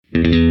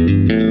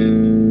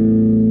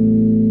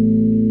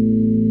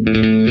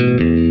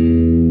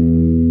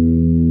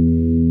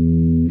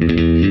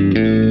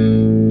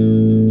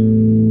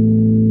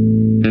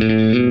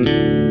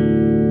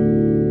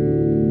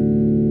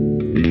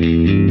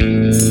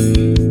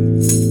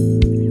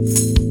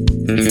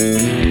Hey,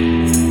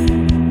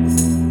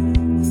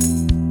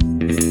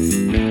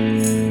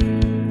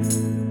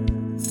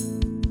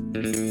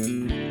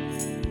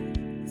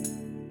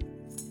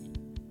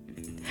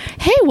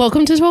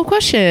 welcome to 12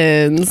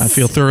 Questions. I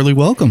feel thoroughly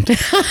welcomed.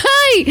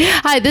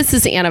 Hi, this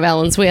is Anna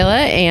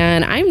Valenzuela,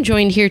 and I'm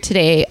joined here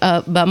today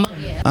by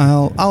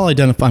I'll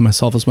identify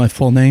myself as my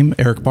full name,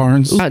 Eric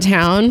Barnes. About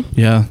town.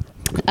 Yeah.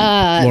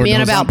 Man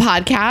About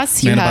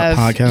Podcasts. You have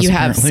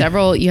apparently.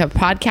 several. You have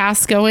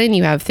podcasts going.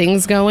 You have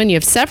things going. You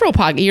have several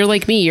podcasts. You're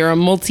like me. You're a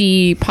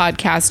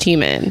multi-podcast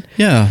human.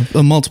 Yeah,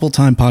 a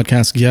multiple-time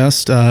podcast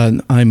guest.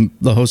 I'm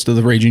the host of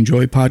the Raging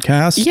Joy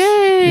podcast.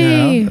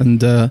 Yay! Yeah,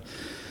 and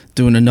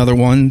doing another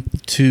one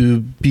to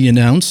be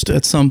announced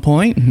at some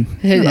point.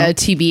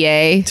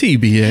 TBA.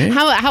 TBA.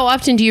 How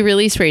often do you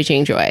release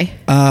Raging Joy?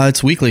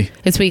 It's weekly.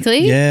 It's weekly?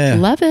 Yeah.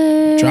 Love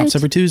it. Drops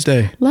every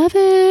Tuesday. Love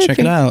it. Check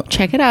it out.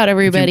 Check it out,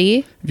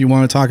 everybody. If you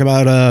want to talk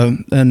about,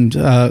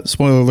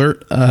 spoiler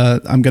alert,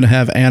 I'm going to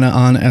have Anna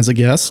on as a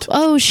guest.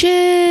 Oh,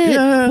 shit.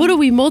 Yeah. What are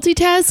we,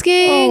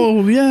 multitasking?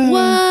 Oh, yeah.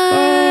 What?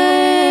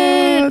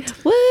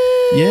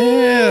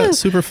 Yeah,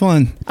 super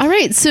fun. All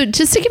right. So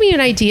just to give you an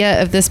idea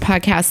of this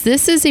podcast,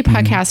 this is a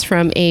podcast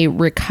from a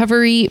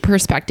recovery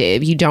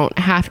perspective. You don't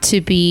have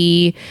to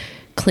be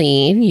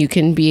clean. You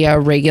can be a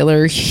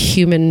regular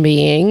human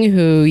being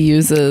who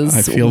uses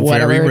I feel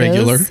whatever very it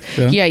regular. is.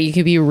 Yeah. Yeah, you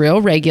can be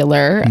real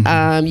regular.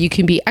 You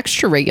can be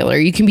extra regular.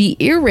 You can be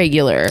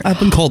irregular. I've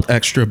been called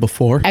extra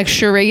before.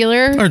 Extra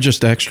regular. Or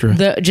just extra.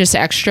 Just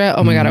extra.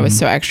 Oh my God, I was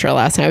so extra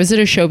last night. I was at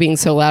a show being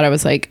so loud. I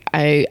was like,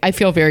 I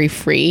feel very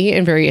free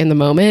and very in the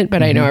moment,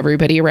 but I know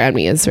everybody around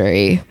me is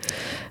very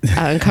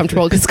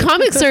uncomfortable because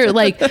comics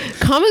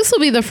will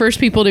be the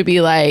first people to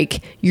be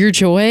like, your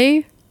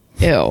joy.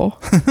 Ew.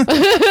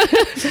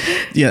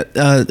 Yeah.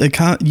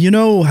 You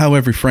know how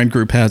every friend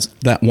group has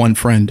that one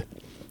friend?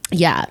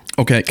 Yeah.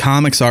 Okay.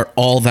 Comics are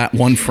all that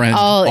one friend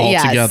all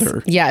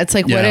together. Yeah. It's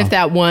like, what Yeah. if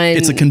that one...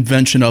 It's a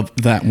convention of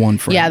that one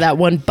friend. Yeah, that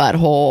one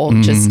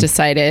butthole just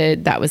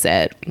decided that was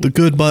it. The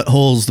good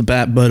buttholes, the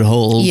bad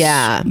buttholes.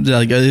 Yeah.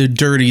 Like the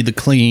dirty, the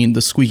clean,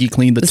 the squeaky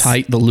clean, the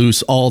tight, the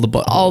loose, all the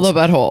buttholes. All the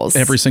buttholes.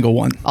 Every single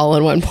one. All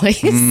in one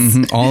place.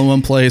 All in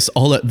one place.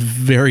 All at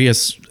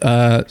various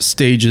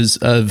stages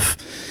of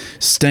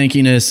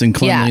stankiness and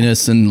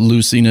cleanliness and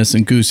loosiness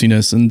and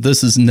goosiness. And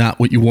this is not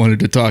what you wanted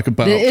to talk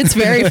about. It's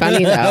very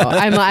funny, though.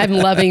 I'm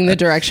loving the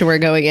direction we're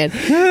going in.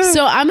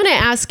 So I'm going to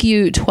ask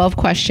you 12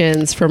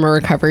 questions from a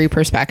recovery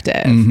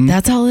perspective.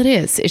 That's all it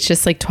is. It's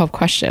just like 12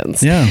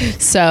 questions. Yeah.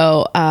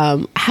 So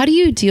how do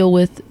you deal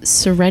with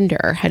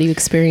surrender? How do you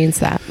experience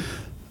that?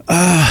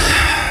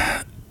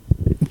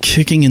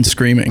 Kicking and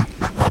screaming.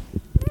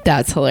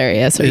 That's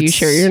hilarious. Are you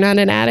sure you're not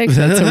an addict?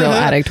 That's a real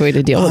addict way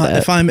to deal with it.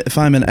 If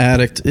I'm an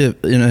addict,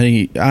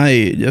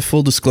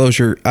 full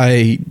disclosure,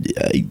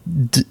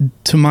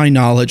 to my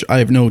knowledge, I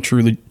have no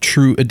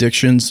true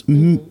addictions.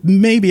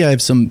 Maybe I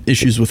have some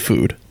issues with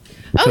food.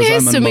 Okay,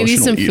 so maybe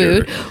some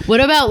eater. food.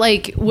 What about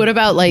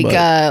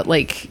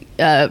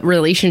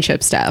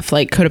relationship stuff,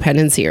 like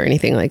codependency or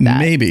anything like that?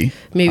 Maybe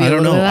a I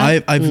don't little know. bit of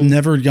that? I've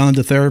never gone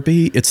to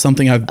therapy. It's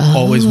something I've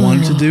always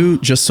wanted to do,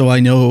 just so I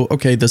know.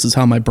 Okay, this is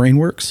how my brain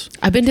works.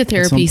 I've been to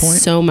therapy point.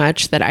 so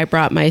much that I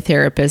brought my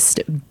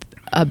therapist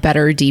a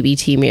better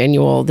DBT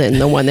manual than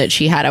the one that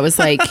she had. I was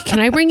like, can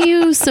I bring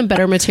you some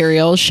better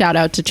materials? Shout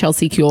out to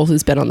Chelsea Kuehl,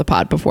 who's been on the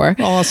pod before.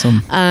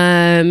 Awesome.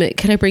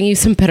 Can I bring you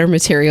some better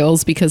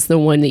materials? Because the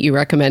one that you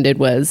recommended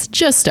was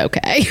just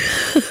okay.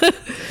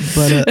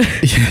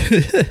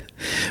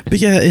 But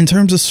yeah, in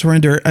terms of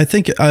surrender, I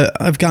think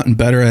I've gotten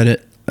better at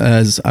it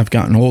as I've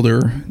gotten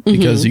older,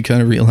 because you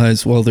kind of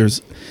realize, well,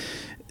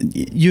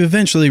 you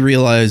eventually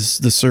realize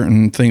the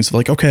certain things of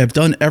like, okay, I've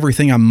done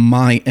everything on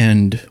my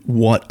end,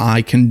 what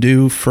I can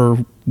do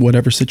for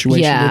whatever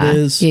situation it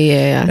is.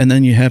 Yeah. And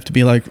then you have to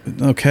be like,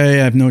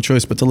 okay, I have no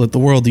choice but to let the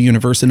world, the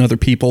universe, and other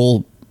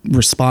people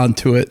respond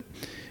to it.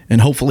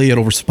 And hopefully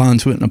it'll respond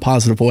to it in a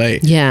positive way.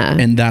 Yeah.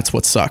 And that's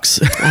what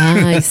sucks.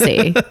 I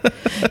see.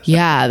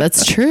 Yeah,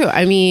 that's true.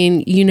 I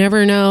mean, you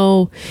never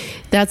know.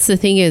 That's the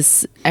thing,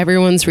 is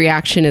everyone's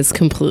reaction is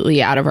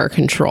completely out of our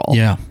control.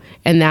 Yeah.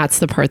 And that's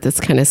the part that's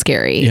kind of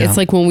scary. Yeah. It's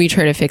like when we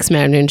try to fix,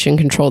 manage, and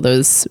control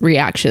those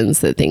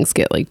reactions that things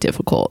get like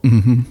difficult,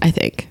 I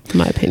think, in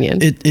my opinion.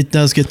 It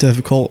does get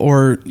difficult,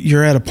 or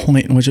you're at a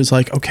point in which it's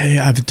like, okay,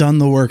 I've done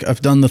the work, I've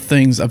done the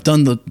things, I've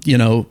done the,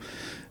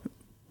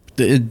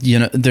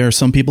 there are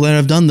some people that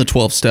have done the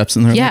 12 steps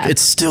and they're like,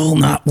 it's still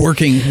not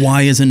working.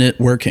 Why isn't it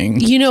working?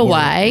 You know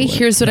why?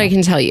 Here's what I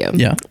can tell you.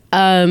 Yeah.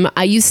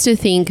 I used to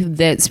think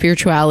that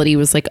spirituality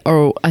was like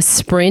a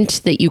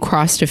sprint that you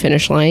crossed a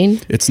finish line.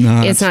 It's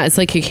not. It's not. It's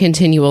like a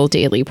continual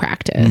daily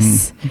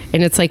practice.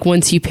 And it's like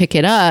once you pick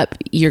it up,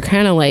 you're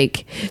kind of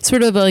like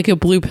sort of like a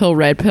blue pill,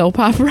 red pill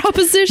pop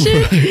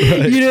proposition.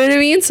 Right. You know what I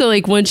mean? So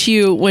like once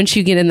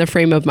you get in the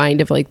frame of mind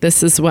of like,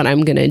 this is what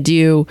I'm going to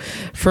do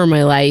for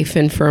my life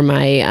and for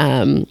my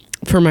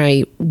for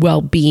my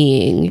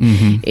well-being.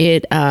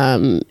 It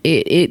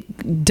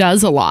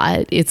does a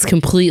lot. It's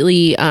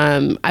completely,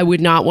 I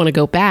would not want to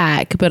go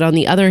back, but on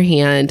the other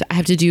hand, I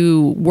have to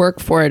do work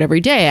for it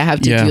every day. I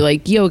have to do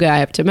like yoga. I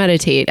have to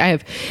meditate. I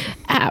have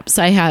apps.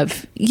 I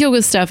have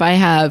yoga stuff. I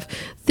have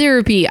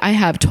therapy. I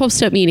have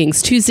 12-step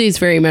meetings. Tuesday is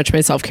very much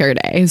my self-care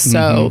day.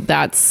 So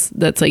that's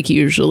like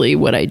usually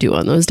what I do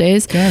on those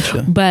days.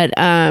 Gotcha. But,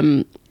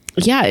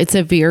 yeah, it's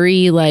a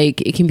very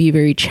like, it can be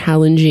very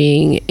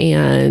challenging,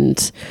 and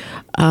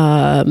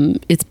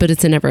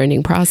it's a never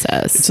ending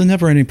process. It's a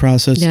never ending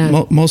process.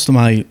 Yeah. Most of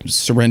my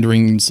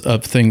surrenderings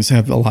of things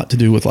have a lot to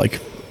do with like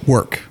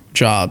work,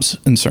 jobs,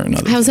 and certain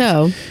other How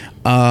things.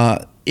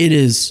 so? It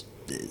is,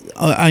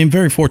 I'm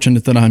very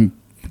fortunate that I'm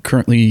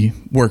currently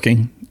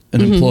working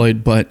and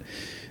employed, but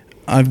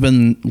I've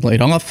been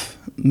laid off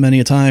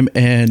many a time,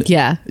 and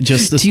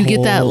just this do you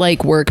get that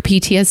like work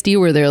PTSD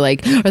where they're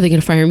like, are they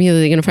gonna fire me, are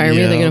they gonna fire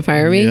me, are they gonna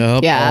fire me?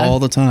 Yep, all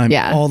the time,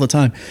 all the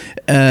time.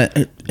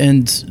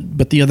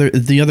 But the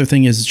other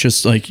thing is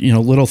just like, you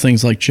know, little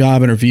things like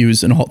job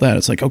interviews and all that.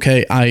 It's like,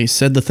 okay, I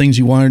said the things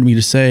you wanted me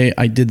to say,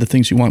 I did the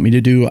things you want me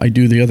to do, I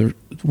do the other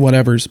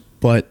whatevers,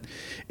 but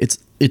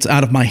it's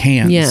out of my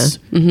hands.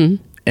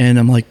 And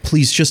I'm like,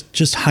 please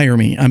just hire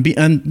me.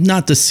 I'm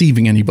not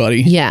deceiving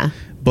anybody.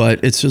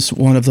 But it's just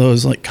one of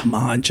those like, come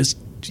on, just.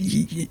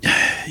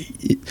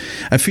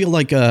 I feel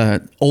like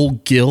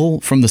old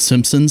Gil from The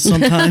Simpsons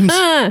sometimes.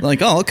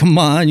 Like, oh, come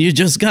on, you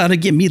just gotta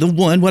give me the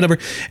one, whatever.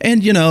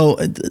 And you know,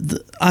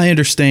 I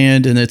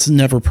understand, and it's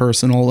never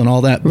personal and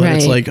all that, but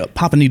it's like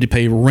Papa need to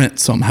pay rent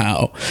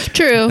somehow.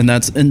 True. And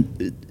that's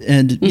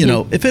and you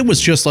know, if it was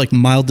just like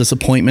mild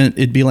disappointment,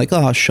 it'd be like,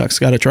 oh shucks,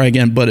 gotta try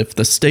again. But if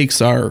the stakes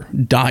are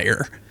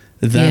dire,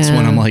 that's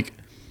when I'm like,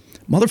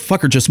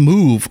 motherfucker, just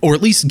move, or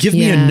at least give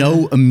me a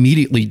no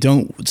immediately.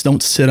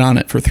 Don't sit on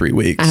it for 3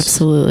 weeks.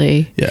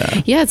 Absolutely.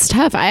 Yeah, it's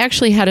tough. I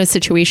actually had a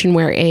situation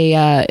where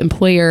a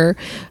employer,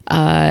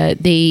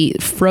 they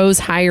froze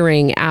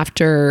hiring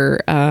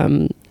after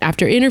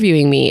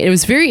interviewing me. It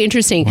was very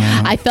interesting.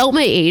 Wow. I felt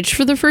my age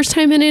for the first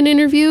time in an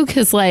interview,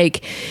 because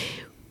like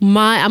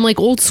I'm like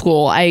old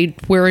school. I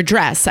wear a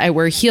dress. I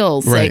wear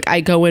heels. Like I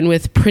go in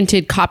with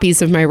printed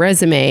copies of my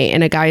resume,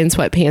 and a guy in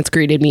sweatpants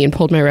greeted me and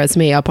pulled my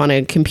resume up on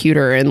a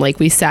computer. And like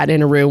we sat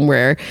in a room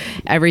where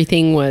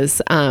everything was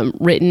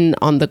written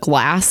on the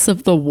glass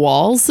of the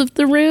walls of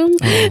the room.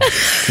 Oh,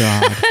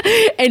 God.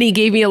 And he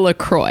gave me a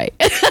LaCroix.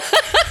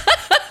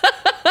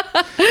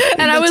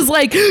 And I was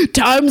like,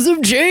 times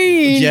have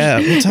changed. Yeah,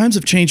 well, times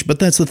have changed. But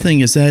that's the thing,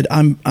 is that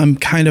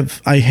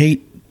I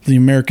hate the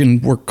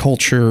American work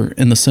culture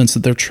in the sense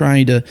that they're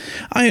trying to,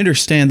 I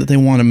understand that they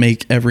want to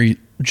make every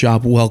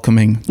job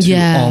welcoming to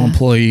all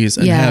employees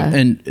and have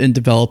and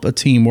develop a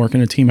teamwork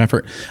and a team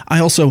effort. I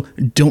also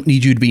don't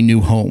need you to be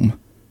new home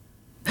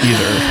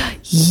either.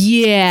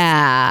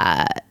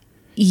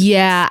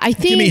 I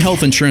think, give me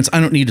health insurance. I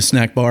don't need a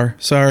snack bar.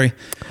 Sorry.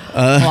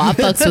 I'll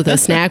fucks with a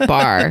snack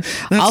bar.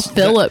 I'll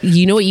fill it.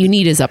 You know what you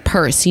need is a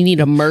purse. You need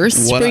a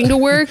Merce to bring to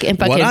work and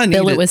fucking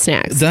fill it with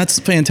snacks. That's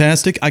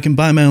fantastic. I can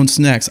buy my own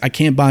snacks. I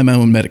can't buy my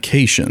own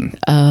medication.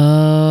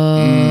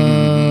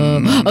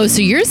 Oh,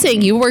 so you're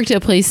saying you worked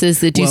at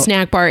places that do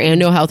snack bar and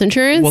no health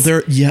insurance?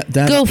 Well,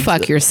 go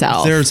fuck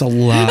yourself. There's a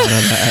lot of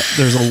that.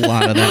 There's a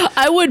lot of that.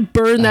 I would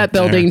burn that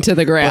building to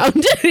the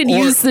ground and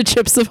use the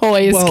Chips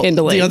Ahoy as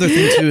kindling. The other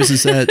thing too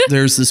is that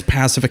there's this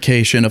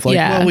pacification of like,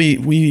 well,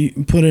 we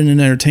put in an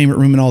entertainment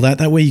room and all that.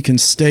 That way you can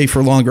stay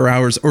for longer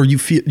hours, or you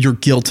feel you're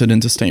guilted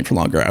into staying for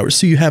longer hours.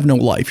 So you have no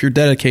life. You're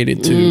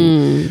dedicated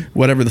to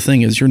whatever the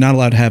thing is. You're not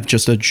allowed to have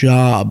just a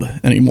job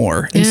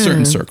anymore in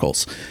certain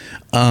circles.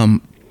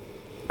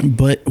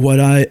 But what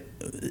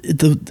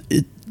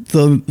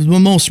the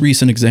most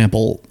recent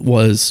example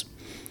was,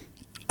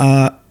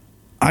 I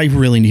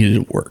really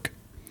needed to work,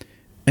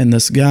 and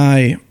this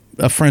guy,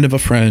 a friend of a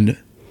friend,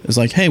 is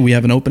like, hey, we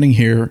have an opening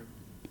here.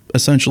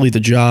 Essentially, the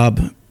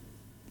job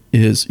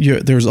is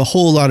there's a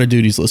whole lot of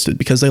duties listed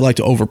because they like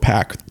to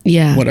overpack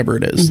whatever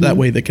it is. That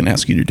way they can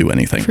ask you to do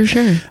anything. For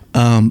sure.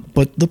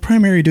 But the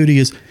primary duty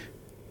is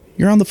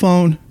you're on the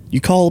phone, you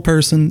call a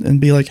person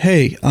and be like,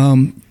 hey,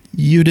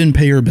 you didn't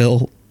pay your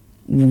bill.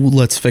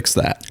 Let's fix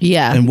that.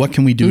 Yeah. And what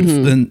can we do?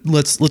 Then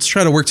let's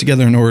try to work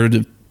together in order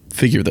to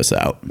figure this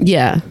out.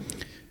 Yeah.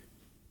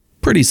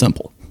 Pretty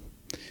simple.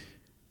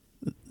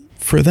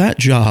 For that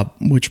job,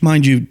 which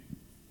mind you,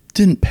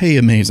 didn't pay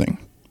amazing.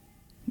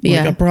 Like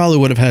I probably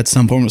would have had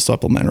some form of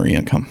supplementary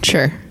income.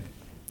 Sure.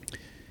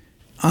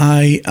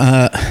 I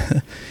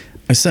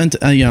sent,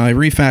 I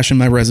refashioned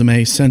my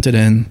resume, sent it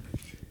in,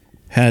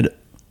 had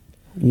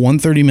 1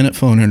 30-minute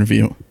phone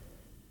interview,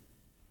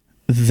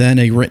 then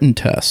a written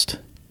test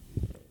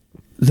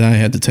that I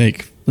had to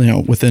take,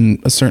 within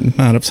a certain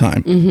amount of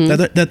time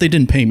that they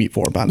didn't pay me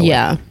for, by the way.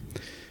 Yeah.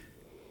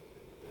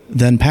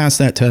 Then pass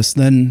that test,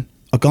 then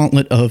a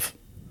gauntlet of,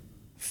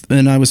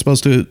 and I was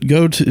supposed to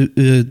go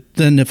to,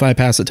 then if I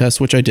pass the test,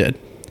 which I did,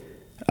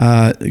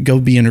 go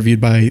be interviewed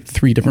by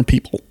 3 different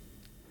people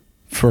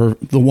for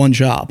the one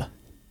job.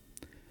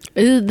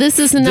 This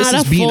is not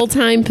a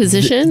full-time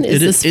position? Is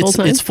this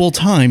full-time? It's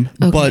full-time,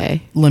 but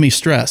let me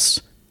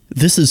stress,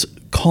 this is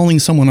calling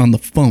someone on the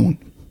phone.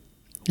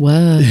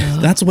 Whoa.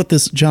 That's what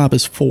this job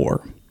is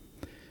for.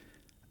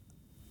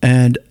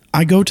 And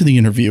I go to the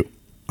interview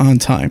on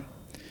time.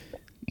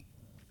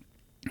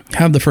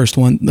 Have the first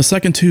one. The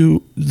second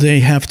two, they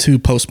have to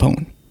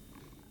postpone.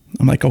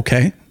 I'm like,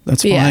 okay,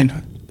 that's fine.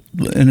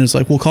 And it's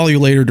like, we'll call you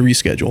later to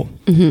reschedule.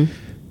 Mm-hmm.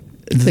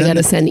 They got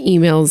to send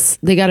emails.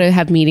 They got to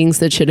have meetings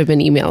that should have been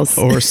emails.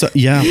 Or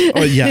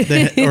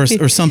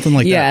something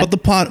like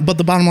that. But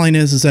the bottom line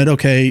is that,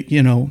 okay,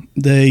 you know,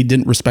 they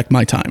didn't respect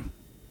my time.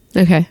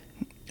 Okay.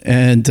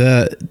 And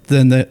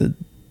then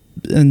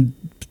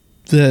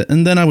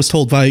I was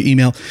told via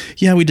email,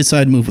 yeah, we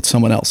decided to move with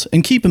someone else.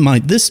 And keep in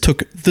mind, this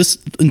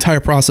entire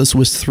process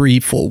was 3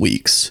 full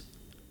weeks.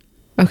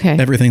 Okay.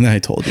 Everything that I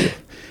told you.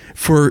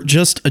 For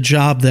just a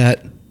job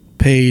that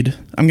paid,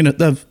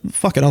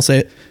 I'll say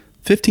it,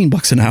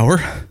 $15 an hour.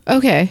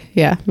 Okay.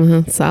 Yeah.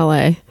 It's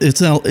LA.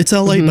 It's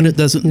LA, but it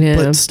doesn't,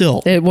 but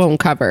still. It won't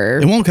cover.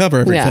 It won't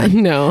cover everything.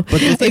 Yeah, no.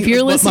 But if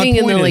you're listening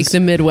in the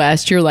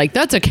Midwest, you're like,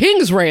 that's a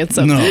king's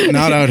ransom. No,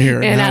 not out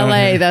here. In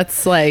LA,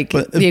 that's like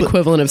the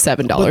equivalent of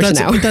 $7 an hour.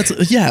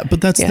 But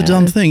that's the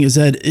dumb thing is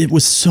that it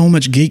was so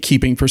much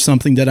gatekeeping for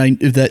something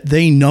that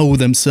they know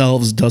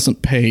themselves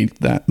doesn't pay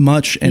that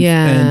much.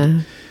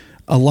 And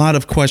a lot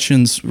of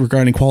questions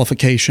regarding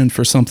qualification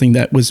for something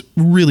that was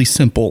really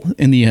simple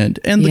in the end.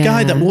 And the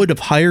guy that would have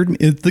hired me,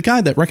 the guy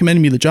that recommended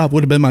me the job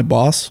would have been my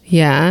boss.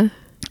 Yeah.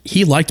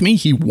 He liked me.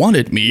 He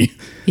wanted me.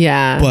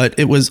 Yeah. But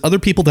it was other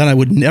people that I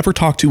would never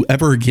talk to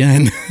ever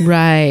again.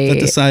 Right.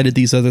 That decided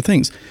these other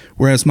things.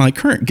 Whereas my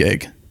current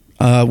gig,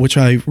 which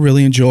I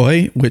really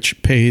enjoy,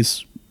 which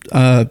pays,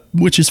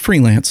 which is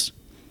freelance,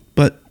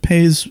 but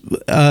pays,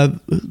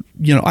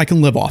 I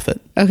can live off it.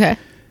 Okay.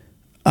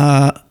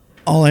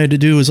 All I had to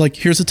do was like,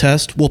 here's a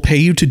test. We'll pay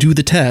you to do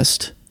the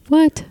test.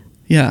 What?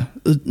 Yeah.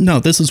 No,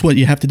 this is what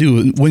you have to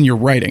do when you're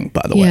writing,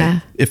 by the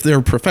way. If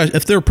they're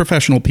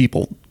professional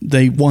people,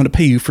 they want to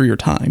pay you for your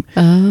time.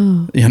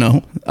 Oh. You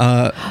know?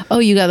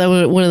 You got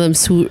that one of them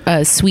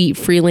sweet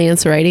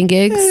freelance writing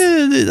gigs?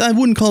 I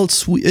wouldn't call it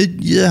sweet.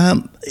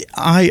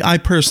 I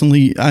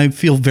personally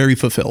feel very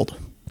fulfilled.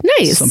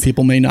 Nice. Some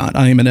people may not.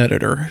 I am an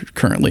editor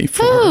currently.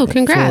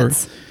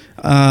 Congrats.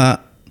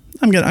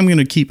 I'm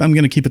gonna keep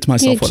it to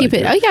myself. Keep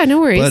it. Oh yeah, no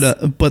worries.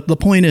 But the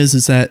point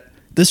is that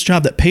this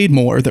job that paid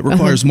more, that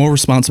requires more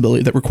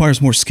responsibility, that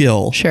requires more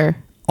skill. Sure.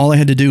 All I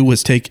had to do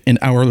was take an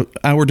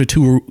hour to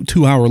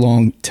 2 hour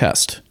long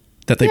test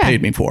that they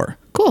paid me for.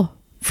 Cool.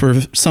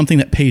 For something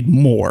that paid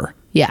more.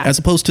 Yeah. As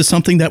opposed to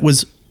something that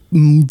was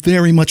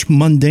very much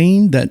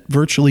mundane, that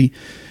virtually,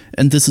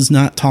 and this is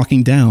not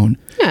talking down.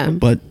 Yeah.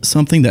 But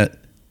something that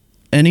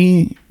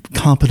any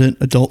competent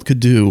adult could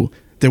do.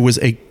 There was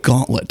a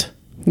gauntlet.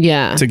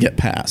 Yeah. To get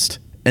past.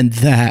 And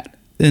that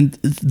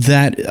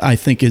I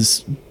think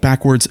is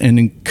backwards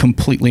and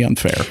completely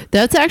unfair.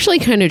 That's actually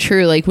kind of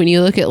true. Like when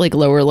you look at like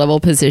lower level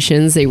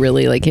positions, they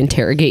really like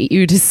interrogate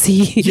you to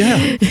see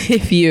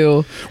if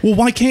you. Well,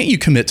 why can't you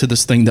commit to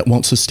this thing that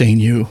won't sustain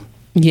you?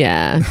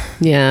 Yeah.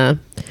 Yeah.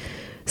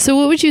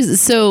 So what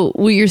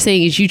you're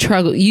saying is you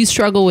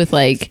struggle with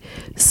like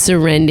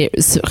surrender.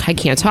 I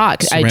can't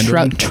talk.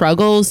 Surrendering.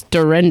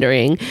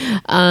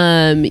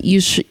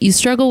 You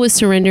struggle with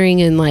surrendering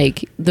in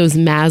like those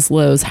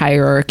Maslow's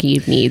hierarchy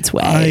of needs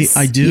ways.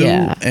 I do.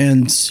 Yeah.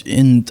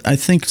 And I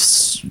think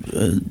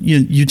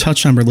you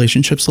touched on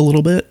relationships a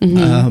little bit.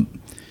 Mm-hmm.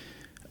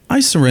 I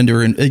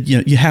surrender, and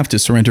you have to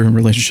surrender in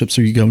relationships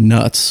or you go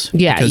nuts.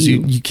 Yeah, because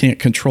you can't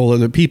control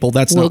other people.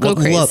 That's not what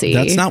love.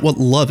 That's not what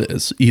love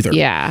is either.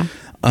 Yeah.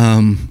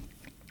 And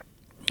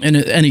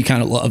any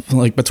kind of love,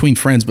 like between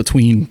friends,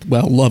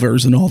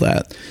 lovers and all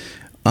that.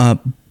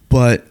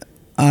 But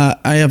I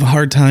have a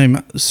hard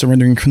time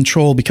surrendering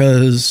control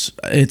because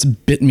it's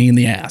bit me in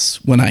the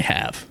ass when I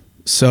have.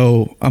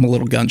 So I'm a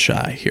little gun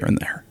shy here and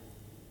there.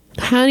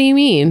 How do you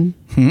mean?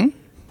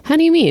 How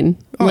do you mean?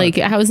 Like,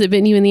 how has it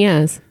bitten you in the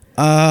ass?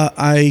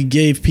 I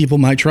gave people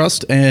my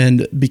trust,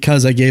 and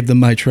because I gave them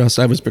my trust,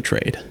 I was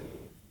betrayed.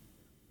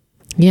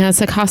 Yeah, it's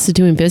the cost of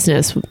doing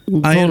business.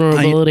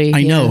 Vulnerability.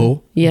 I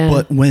know. Yeah.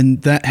 But when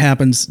that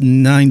happens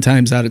 9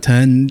 times out of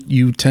 10,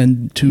 you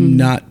tend to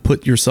not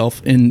put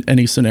yourself in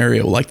any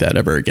scenario like that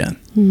ever again.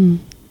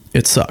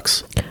 It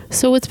sucks.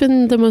 So what's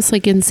been the most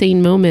like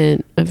insane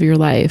moment of your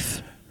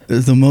life?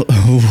 God.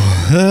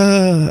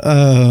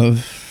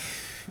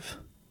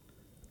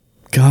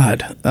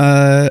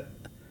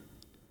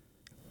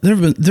 There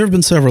have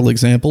been several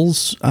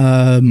examples.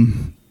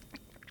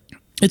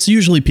 It's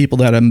usually people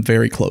that I'm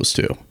very close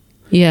to.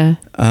 Yeah.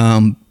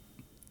 One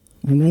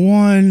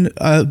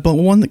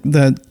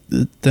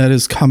that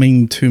is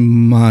coming to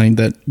mind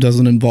that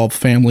doesn't involve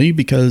family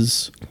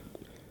because,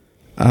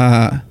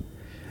 I'll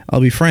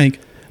be frank,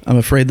 I'm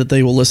afraid that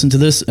they will listen to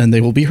this and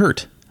they will be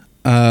hurt.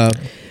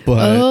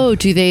 But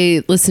do they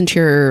listen to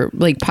your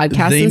like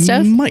podcasts and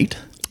stuff? They might.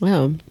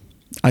 Wow.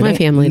 My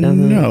family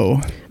doesn't.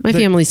 No. My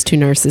family's too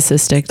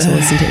narcissistic to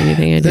listen to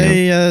anything I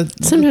do.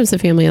 Sometimes the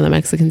family on the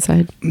Mexican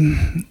side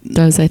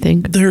does, I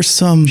think. There's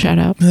some... Shout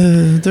out.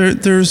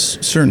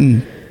 There's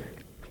certain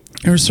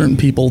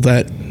people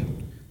that...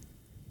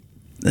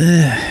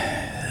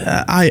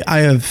 I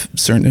have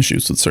certain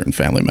issues with certain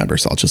family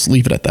members. I'll just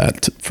leave it at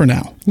that for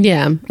now.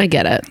 Yeah, I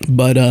get it.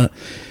 But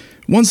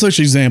one such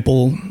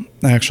example,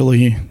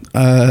 actually,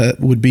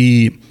 would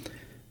be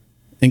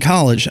in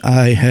college,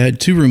 I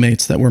had 2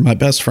 roommates that were my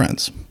best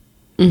friends.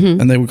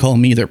 And they would call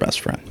me their best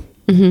friend.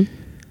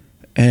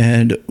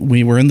 And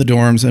we were in the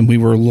dorms, and we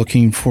were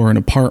looking for an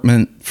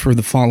apartment for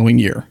the following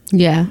year.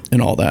 Yeah.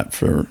 And all that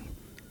for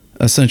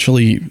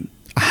essentially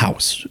a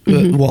house,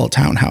 a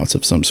townhouse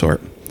of some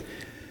sort.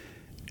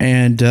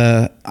 And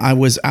I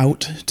was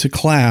out to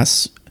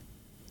class,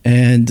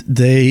 and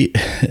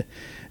and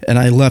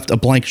I left a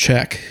blank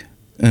check,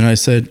 and I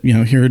said,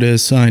 here it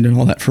is, signed and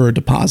all that for a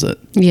deposit.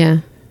 Yeah.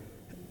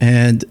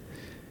 And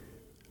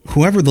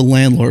whoever the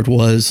landlord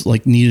was,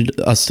 needed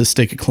us to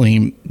stake a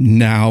claim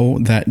now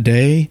that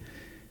day.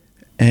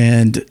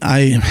 And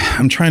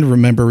I'm trying to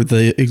remember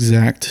the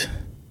exact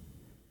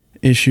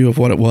issue of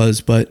what it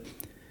was, but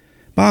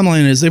bottom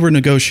line is they were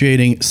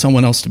negotiating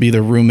someone else to be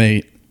their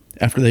roommate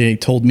after they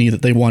told me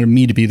that they wanted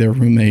me to be their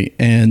roommate,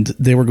 and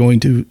they were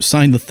going to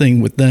sign the thing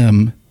with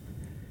them,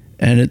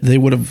 and they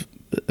would have,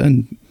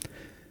 and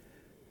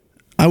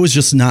I was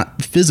just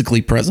not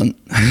physically present,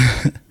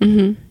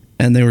 and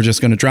they were just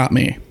going to drop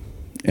me,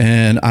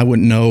 and I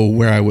wouldn't know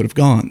where I would have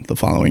gone the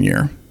following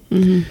year.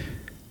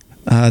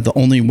 The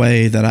only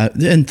way that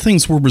and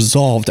things were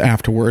resolved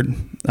afterward.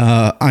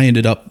 I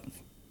ended up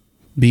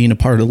being a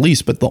part of the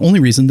lease, but the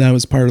only reason that I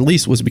was part of the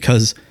lease was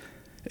because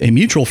a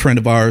mutual friend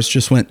of ours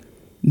just went,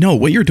 no,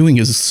 what you're doing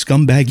is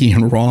scumbaggy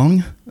and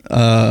wrong.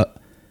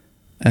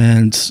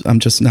 And I'm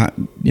just not,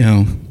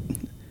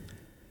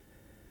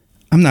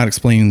 I'm not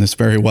explaining this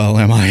very well,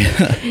 am I?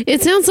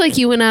 It sounds like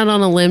you went out on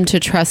a limb to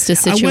trust a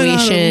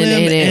situation,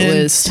 and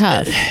it was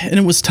tough. And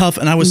it was tough.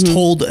 And I was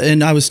told, that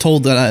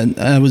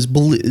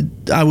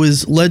I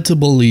was led to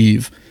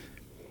believe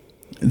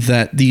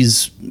that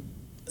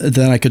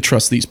that I could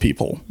trust these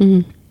people.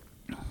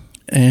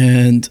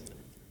 And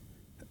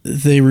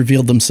they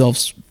revealed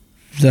themselves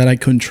that I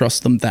couldn't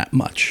trust them that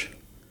much.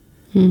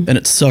 And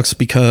it sucks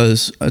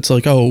because it's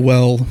like, oh,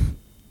 well,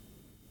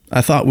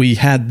 I thought we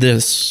had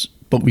this,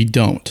 but we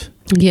don't.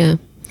 Yeah.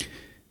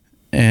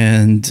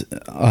 And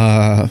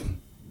I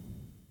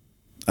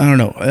don't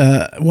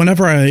know.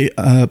 Whenever I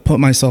put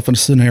myself in a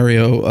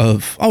scenario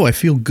of, oh, I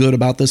feel good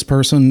about this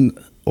person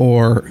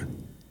or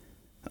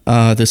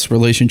this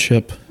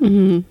relationship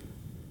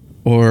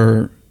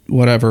or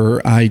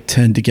whatever, I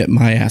tend to get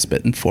my ass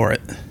bitten for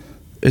it.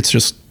 It's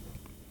just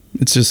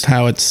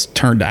how it's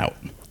turned out.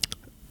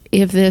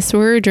 If this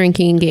were a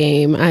drinking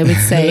game, I would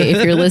say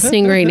if you're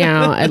listening right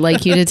now, I'd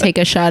like you to take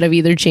a shot of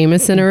either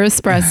Jameson or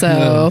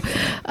espresso.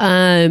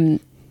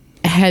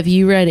 Have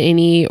you read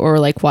any or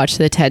watched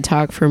the TED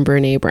Talk from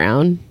Brene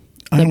Brown?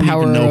 I don't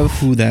even know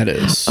who that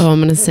is. Oh, I'm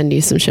going to send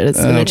you some shit.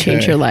 It's going to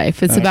change your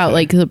life. It's about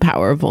the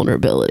power of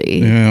vulnerability.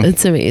 Yeah.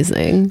 It's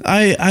amazing.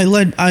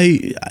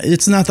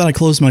 It's not that I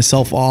close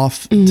myself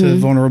off to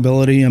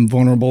vulnerability. I'm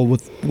vulnerable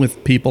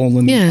with people,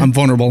 and I'm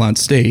vulnerable on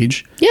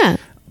stage. Yeah.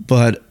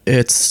 But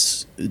we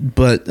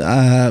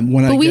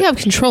have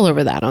control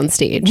over that on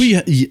stage.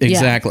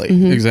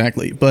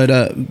 Exactly. But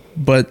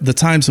the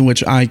times in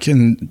which I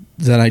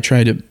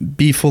try to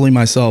be fully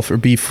myself or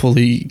be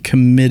fully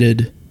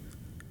committed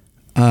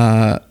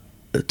to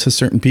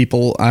certain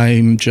people,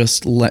 I'm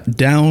just let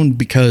down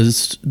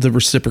because the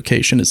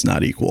reciprocation is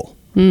not equal.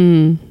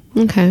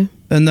 Okay.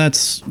 And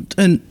that's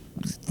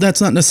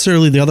not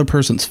necessarily the other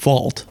person's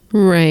fault.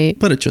 Right.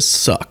 But it just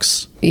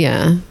sucks.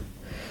 Yeah.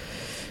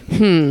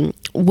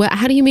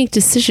 How do you make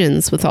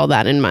decisions with all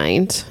that in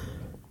mind?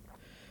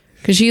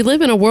 Because you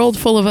live in a world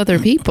full of other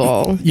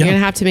people. You're going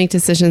to have to make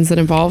decisions that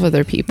involve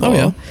other people. Oh,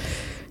 yeah.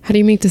 How do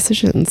you make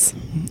decisions?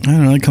 I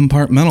don't know. I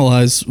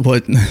compartmentalize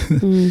what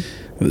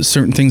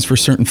certain things for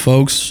certain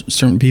folks.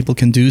 Certain people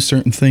can do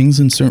certain things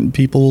and certain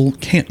people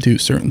can't do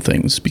certain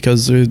things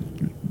because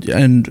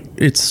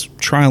it's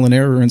trial and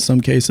error in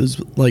some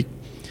cases. Like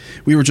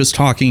we were just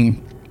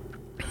talking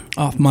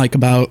off mic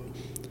about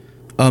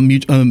a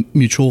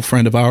mutual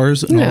friend of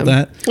ours and all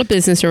that. A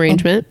business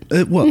arrangement.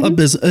 A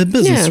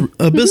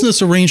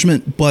business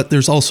arrangement, but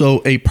there's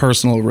also a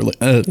personal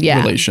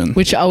relation.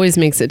 Which always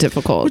makes it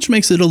difficult. Which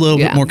makes it a little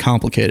bit more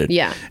complicated.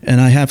 Yeah.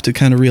 And I have to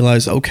kind of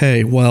realize,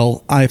 okay,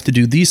 well, I have to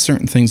do these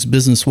certain things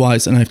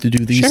business-wise and I have to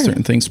do these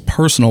certain things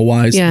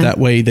personal-wise. Yeah. That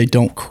way they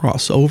don't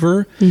cross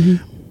over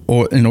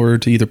or in order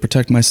to either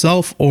protect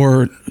myself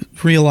or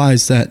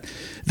realize that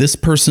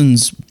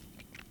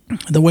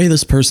the way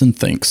this person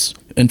thinks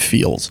and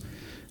feels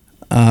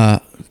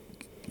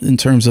in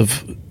terms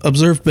of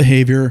observed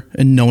behavior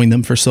and knowing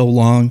them for so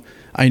long,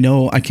 I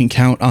know I can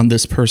count on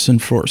this person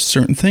for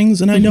certain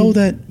things, and I know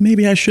that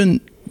maybe I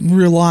shouldn't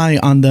rely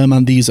on them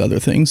on these other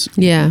things.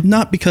 Yeah.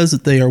 Not because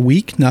that they are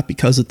weak, not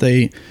because that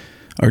they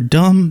are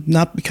dumb,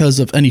 not because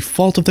of any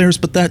fault of theirs,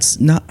 but that's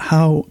not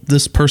how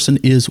this person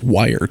is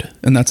wired,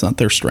 and that's not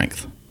their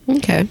strength.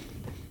 Okay.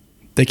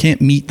 They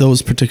can't meet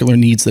those particular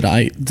needs that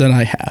I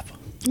have.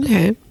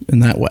 Okay. In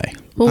that way.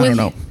 Well, I don't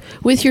know.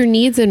 With your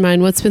needs in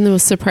mind, what's been the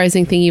most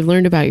surprising thing you've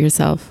learned about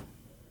yourself?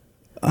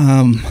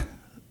 I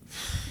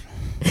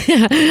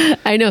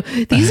know.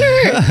 These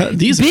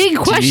are big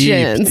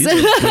questions. These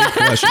are big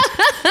questions.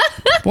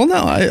 Well,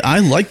 no, I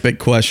like big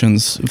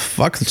questions.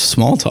 Fuck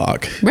small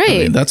talk. Right.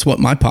 I mean, that's what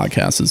my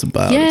podcast is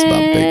about. Yay. It's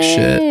about big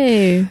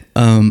shit.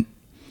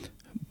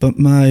 But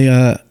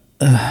my,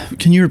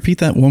 can you repeat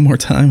that one more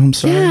time? I'm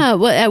sorry.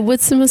 Yeah.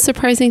 What's the most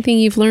surprising thing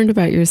you've learned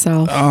about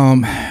yourself?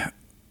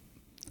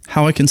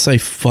 How I can say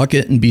fuck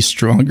it and be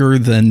stronger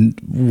than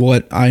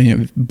what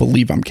I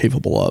believe I'm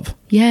capable of.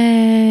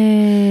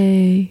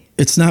 Yay.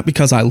 It's not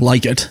because I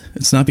like it.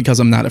 It's not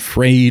because I'm not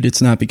afraid.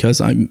 It's not because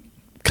I'm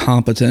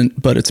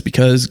competent, but it's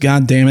because,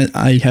 God damn it,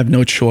 I have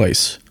no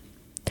choice.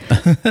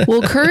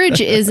 Well,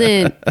 courage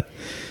isn't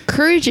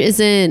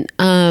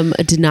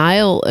a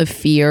denial of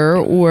fear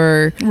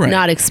or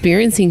not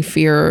experiencing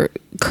fear.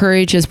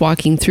 Courage is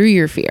walking through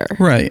your fear.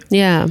 Right.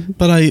 Yeah.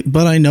 But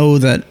I know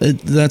that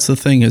that's the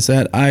thing, is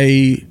that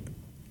like,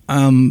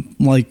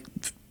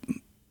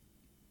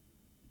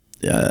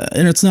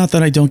 and it's not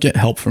that I don't get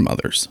help from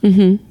others,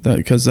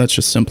 because that's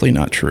just simply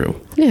not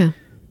true. Yeah.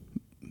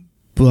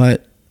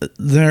 But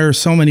there are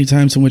so many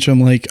times in which I'm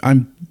like,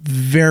 I'm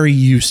very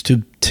used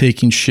to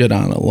taking shit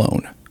on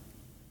alone.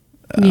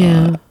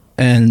 Yeah.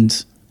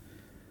 And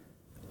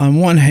on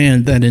one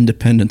hand, that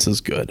independence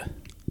is good.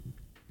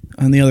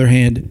 On the other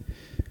hand,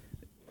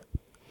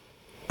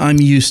 I'm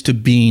used to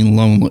being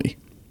lonely.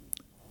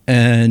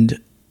 And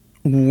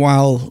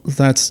while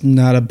that's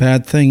not a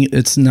bad thing,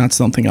 it's not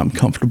something I'm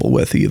comfortable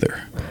with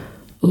either.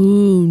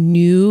 Ooh,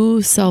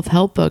 new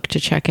self-help book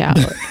to check out.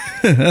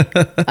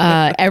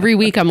 Every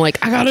week I'm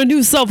like, I got a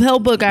new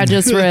self-help book I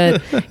just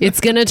read. It's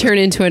going to turn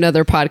into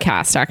another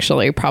podcast,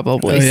 actually,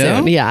 probably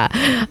soon. Yeah.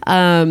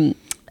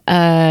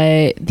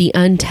 The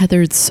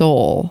Untethered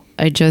Soul.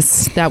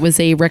 That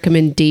was a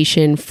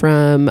recommendation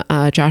from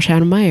Josh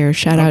Adam Meyer.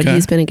 Shout out,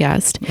 he's been a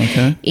guest.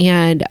 Okay.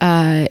 And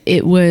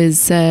it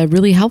was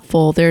really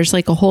helpful. There's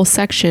like a whole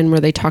section where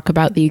they talk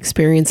about the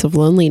experience of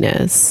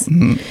loneliness.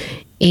 Mm-hmm.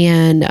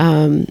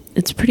 And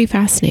it's pretty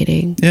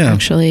fascinating,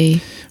 actually.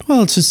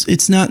 Well,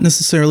 it's not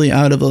necessarily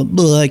out of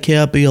I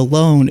can't be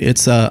alone.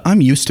 It's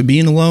I'm used to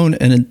being alone,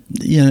 and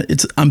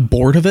I'm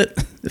bored of it,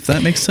 if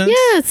that makes sense.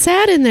 Yeah, it's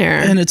sad in there.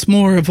 And it's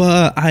more of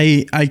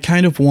I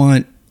kind of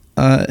want,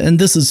 and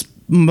this is,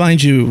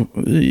 mind you,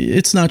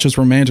 it's not just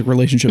romantic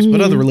relationships,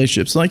 but other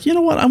relationships. Like, you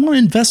know what? I want to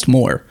invest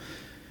more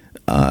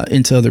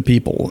into other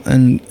people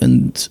and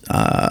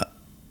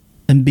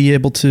be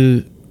able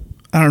to,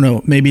 I don't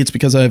know, maybe it's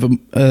because I have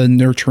a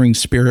nurturing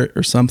spirit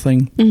or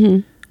something,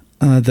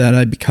 that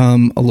I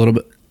become a little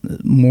bit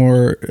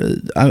more,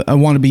 I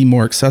want to be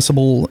more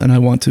accessible, and I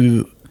want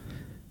to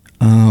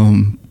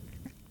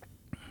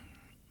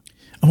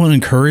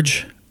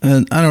encourage,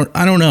 and I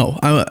don't know.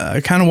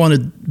 I kind of want to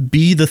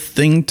be the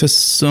thing to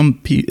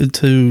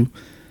to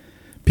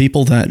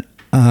people that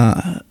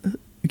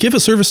give a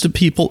service to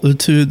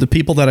the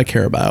people that I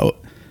care about,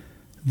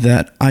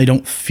 that I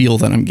don't feel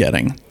that I'm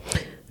getting.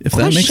 If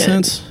that makes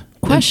sense.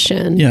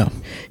 Question. Yeah.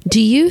 Do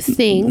you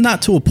think,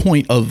 not to a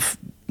point of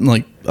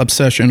like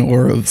obsession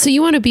or of, so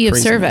you want to be of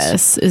craziness.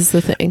 service is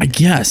the thing? I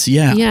guess.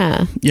 Yeah.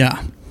 Yeah.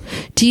 Yeah.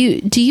 Do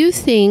you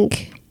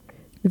think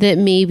that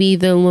maybe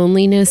the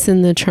loneliness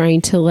and the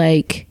trying to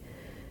like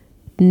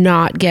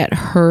not get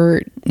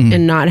hurt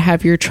and not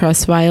have your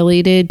trust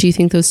violated, do you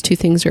think those two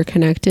things are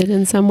connected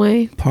in some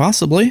way?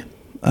 Possibly.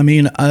 I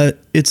mean,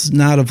 it's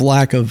not of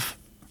lack of,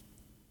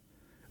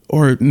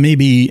 or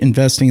maybe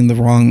investing in the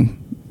wrong,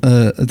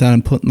 that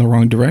I'm put in the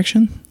wrong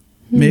direction.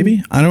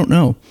 Maybe. I don't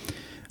know.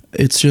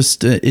 It's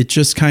just,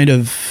 kind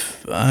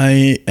of,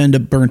 I end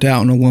up burnt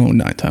out and alone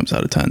 9 times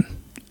out of 10.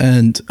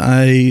 And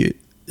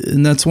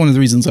that's one of the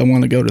reasons I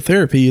want to go to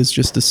therapy, is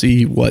just to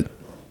see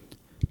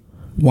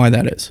why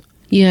that is.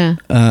 Yeah.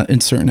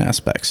 In certain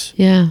aspects.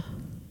 Yeah.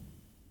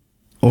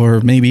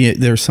 Or maybe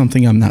there's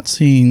something I'm not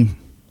seeing,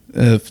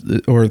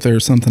 or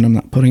there's something I'm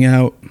not putting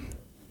out.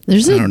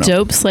 There's a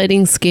dope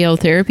sliding scale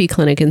therapy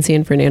clinic in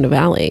San Fernando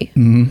Valley.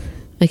 Mm-hmm.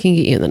 I can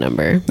get you the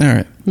number. All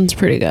right. It's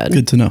pretty good.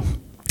 Good to know.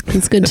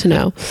 It's good to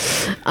know.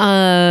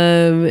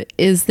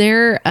 Is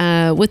there,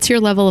 what's your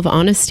level of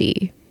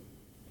honesty?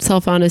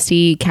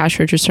 Self-honesty, cash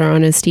register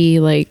honesty,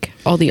 like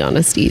all the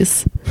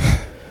honesties.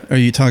 Are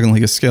you talking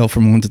like a scale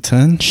from 1 to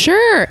 10?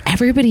 Sure.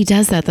 Everybody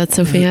does that. That's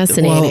so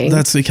fascinating. Well,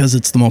 that's because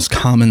it's the most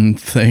common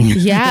thing.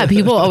 Yeah.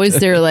 People always,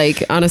 they're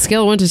like, on a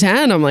scale of 1 to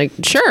 10, I'm like,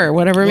 sure,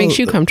 whatever makes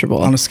you comfortable.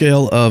 On a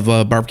scale of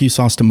barbecue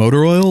sauce to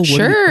motor oil?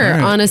 Sure. Right.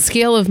 On a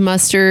scale of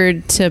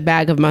mustard to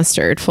bag of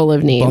mustard, full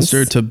of names.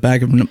 Mustard to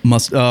bag of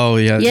mustard. Oh,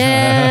 yeah.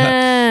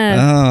 Yeah.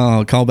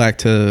 Oh, call back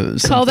to a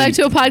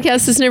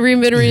podcast that's never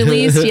even been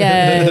released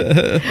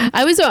yet.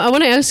 I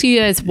want to ask you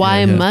guys,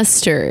 why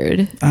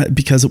mustard?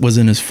 Because it was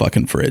in his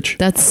fucking fridge.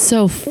 That's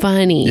so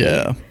funny.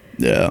 Yeah.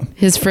 Yeah.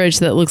 His fridge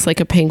that looks like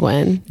a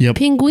penguin. Yep.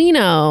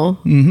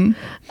 Pinguino.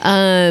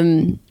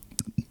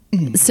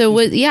 So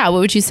what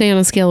would you say on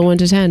a scale of 1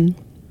 to 10?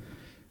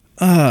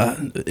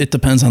 It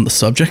depends on the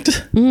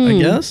subject, I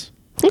guess.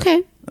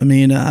 Okay. I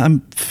mean, I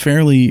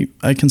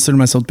consider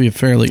myself to be a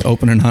fairly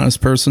open and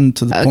honest person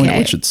to the point at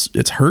which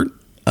it's hurt.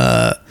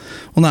 Well,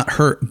 not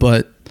hurt,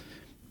 but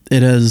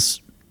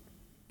it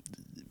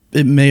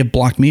may have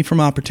blocked me from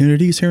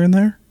opportunities here and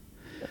there.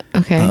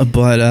 Okay.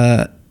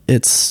 But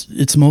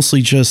it's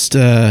mostly just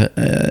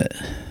I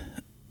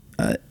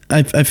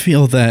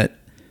feel that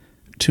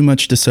too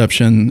much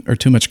deception or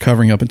too much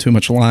covering up and too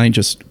much lying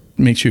just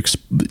makes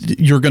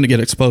you're going to get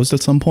exposed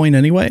at some point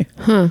anyway.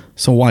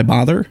 So why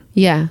bother?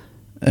 Yeah.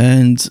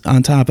 And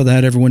on top of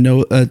that,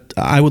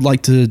 I would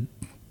like to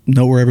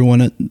know where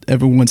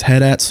everyone's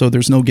head at, so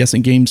there's no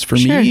guessing games for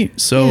me.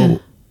 So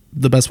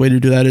the best way to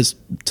do that is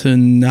to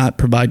not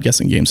provide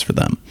guessing games for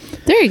them.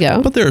 There you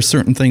go. But there are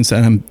certain things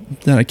that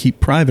I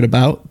keep private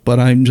about, but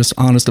I'm just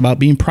honest about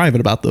being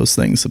private about those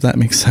things, if that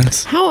makes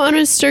sense. How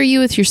honest are you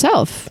with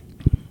yourself?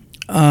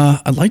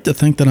 I'd like to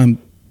think that I'm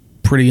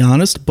pretty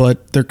honest,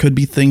 but there could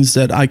be things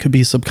that I could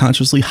be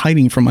subconsciously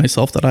hiding from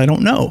myself that I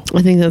don't know.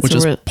 I think that's which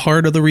is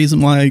part of the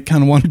reason why I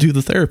kind of want to do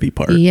the therapy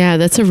part. Yeah,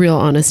 that's a real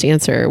honest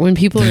answer. When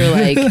people are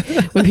like, I'm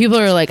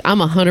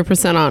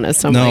 100%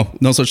 honest.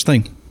 No such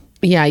thing.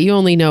 Yeah, you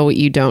only know what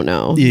you don't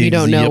know. You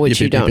don't know what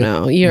you don't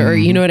know. Or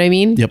you know what I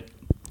mean? Yep.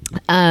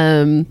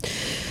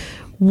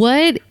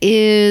 What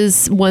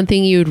is one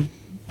thing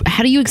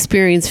how do you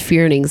experience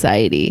fear and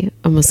anxiety?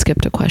 I almost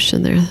skipped a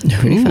question there.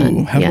 Pretty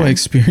fun. How do I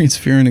experience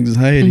fear and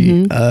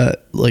anxiety?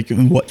 Like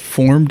in what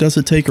form does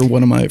it take, or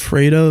what am I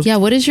afraid of? Yeah,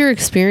 what is your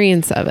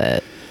experience of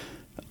it?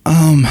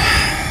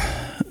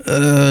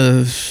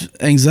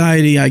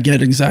 Anxiety, I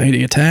get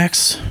anxiety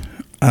attacks.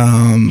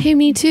 Hey,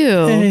 me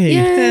too.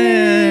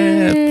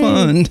 Hey,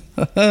 fun.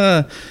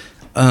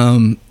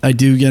 I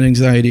do get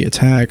anxiety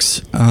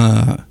attacks.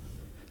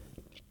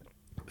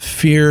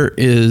 Fear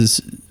is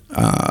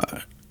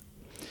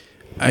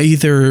I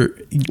either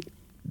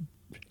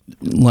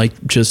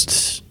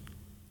just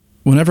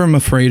whenever I'm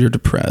afraid or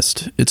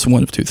depressed, it's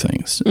one of two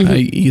things.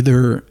 I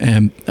either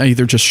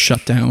just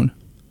shut down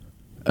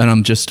and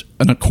I'm just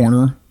in a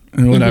corner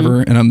and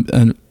whatever,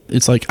 and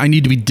it's like I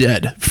need to be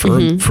dead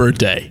for a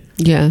day.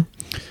 Yeah.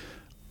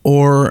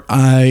 Or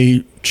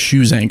I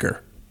choose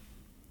anger.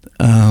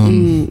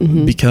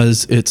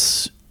 Because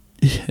it's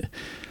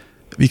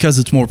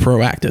more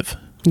proactive.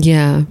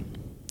 Yeah.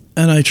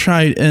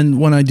 And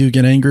when I do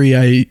get angry,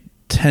 I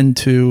tend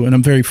to, and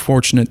I'm very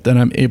fortunate that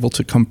I'm able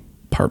to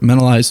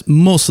compartmentalize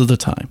most of the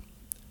time.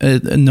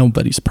 And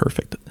nobody's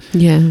perfect.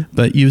 Yeah.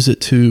 But use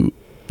it to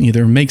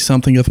either make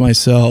something of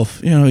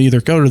myself, either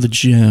go to the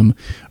gym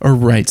or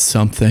write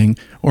something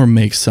or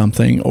make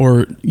something,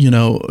 or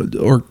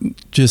or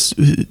just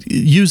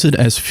use it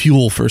as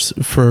fuel for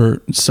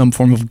some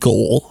form of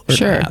goal or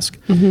task.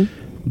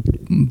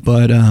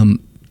 But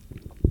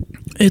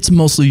it's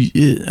mostly,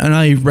 and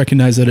I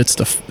recognize that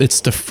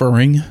it's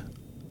deferring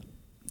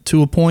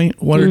to a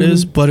point what it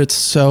is, but it's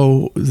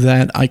so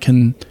that I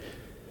can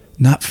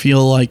not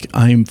feel like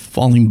I'm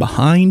falling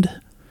behind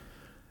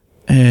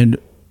and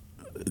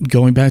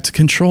going back to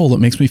control. It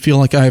makes me feel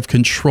like I have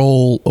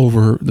control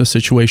over the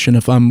situation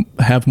if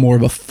have more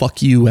of a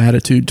fuck you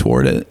attitude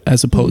toward it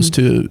as opposed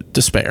to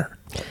despair.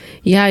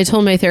 Yeah, I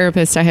told my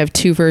therapist I have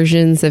two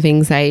versions of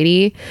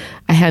anxiety.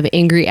 I have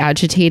angry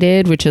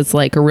agitated, which is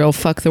like a real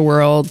fuck the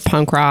world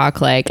punk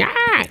rock, like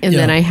and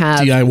then I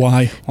have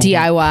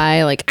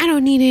DIY, like I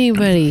don't need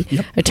anybody.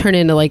 Yep. I turn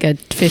into like a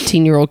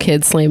 15-year-old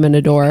kid slamming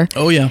a door.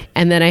 Oh yeah.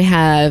 And then I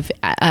have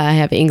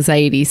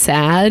anxiety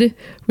sad,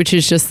 which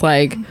is just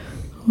like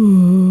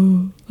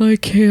I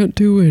can't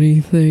do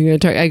anything.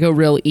 I go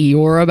real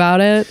Eeyore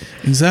about it.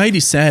 Anxiety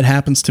sad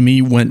happens to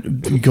me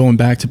when going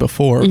back to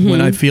before,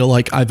 when I feel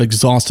like I've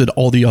exhausted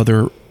all the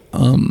other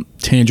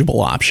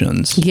tangible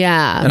options.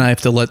 Yeah. And I have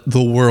to let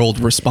the world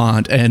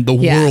respond, and the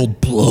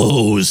world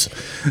blows.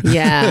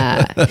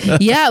 Yeah.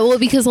 Yeah. Well,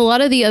 because a lot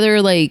of the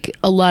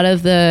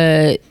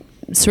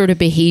sort of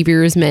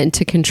behaviors meant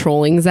to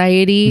control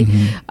anxiety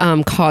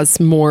cause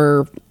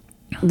more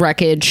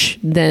wreckage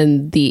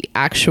than the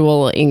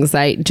actual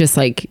anxiety, just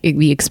like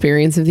the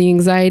experience of the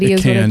anxiety.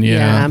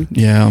 Yeah.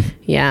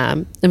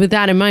 And with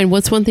that in mind,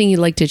 what's one thing you'd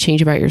like to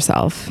change about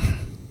yourself?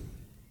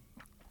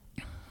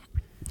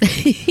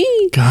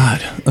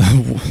 God,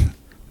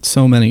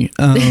 so many.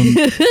 Are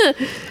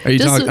you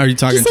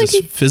talking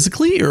just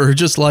physically or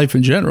just life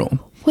in general?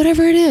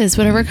 Whatever it is,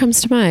 whatever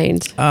comes to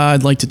mind.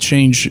 I'd like to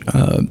change.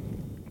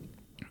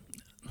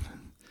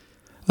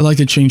 I like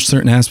to change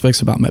certain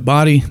aspects about my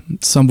body,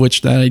 some of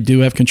which that I do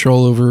have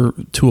control over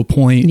to a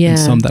point, and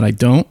some that I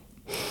don't.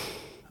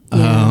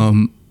 Yeah.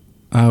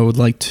 I would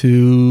like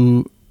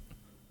to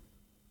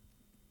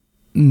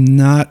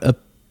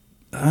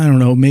I don't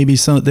know, maybe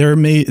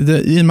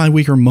in my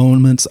weaker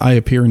moments, I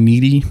appear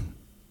needy,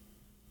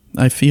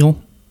 I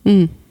feel,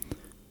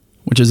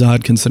 which is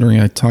odd considering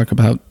I talk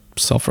about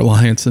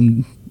self-reliance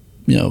and,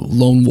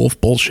 lone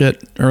wolf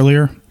bullshit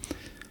earlier.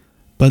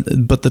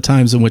 but the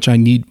times in which I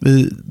need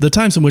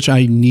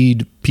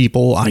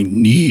people,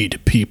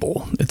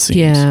 it seems.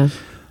 Yeah.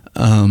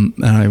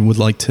 And I would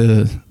like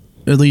to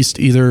at least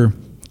either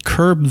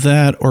curb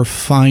that or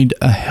find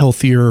a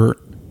healthier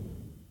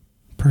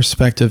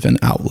perspective and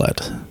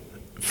outlet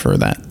for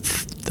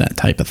that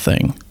type of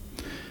thing.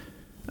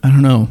 I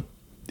don't know.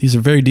 These are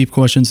very deep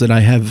questions that I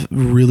have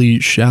really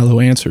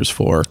shallow answers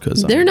for,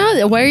 because They're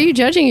not. Why are you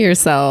judging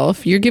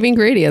yourself? You're giving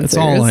great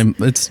answers.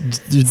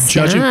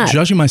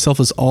 Judging myself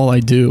is all I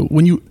do.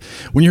 When you're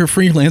a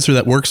freelancer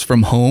that works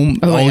from home,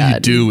 all you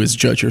do is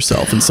judge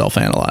yourself and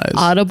self-analyze.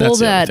 Audible,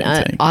 that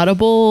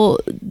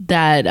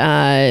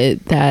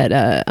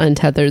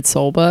Untethered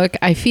Soul book.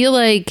 I feel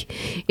like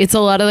it's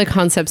a lot of the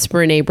concepts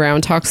Brené Brown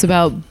talks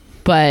about,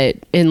 but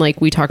in like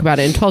we talk about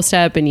it in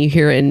 12-step, and you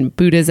hear it in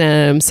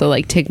Buddhism. So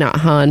like Thich Nhat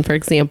Hanh, for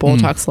example,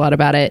 talks a lot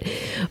about it.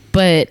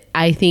 But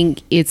I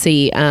think it's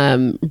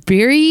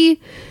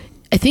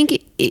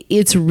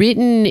it's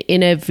written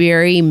in a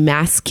very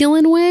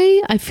masculine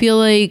way. I feel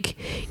like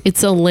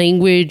it's a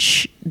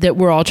language that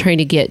we're all trying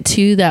to get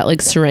to, that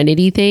like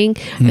serenity thing.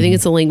 I think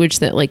it's a language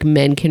that like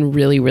men can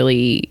really,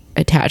 really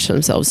attach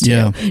themselves to.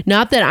 Yeah.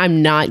 Not that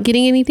I'm not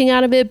getting anything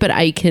out of it, but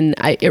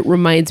it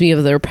reminds me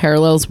of their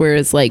parallels,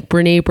 whereas like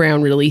Brené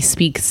Brown really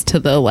speaks to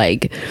the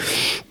like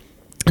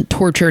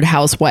tortured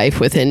housewife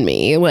within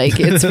me. Like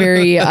it's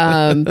very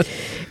and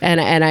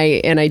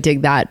I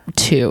dig that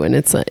too in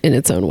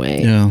its own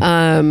way.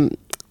 Yeah.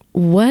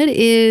 What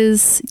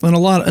is and a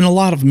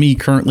lot of me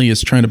currently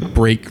is trying to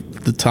break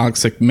the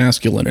toxic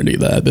masculinity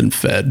that I've been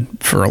fed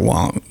for a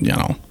long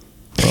time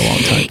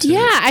too.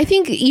 Yeah, I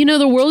think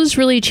the world is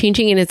really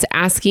changing, and it's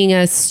asking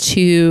us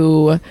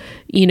to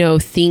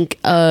think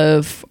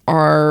of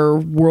our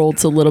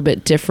worlds a little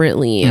bit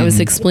differently. I was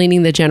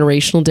explaining the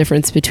generational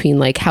difference between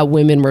like how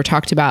women were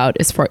talked about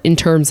as far in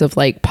terms of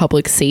like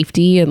public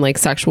safety and like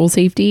sexual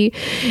safety,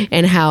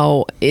 and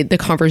how the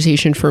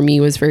conversation for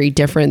me was very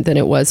different than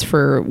it was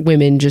for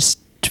women just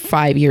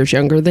 5 years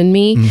younger than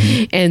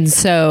me. And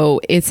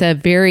so it's a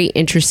very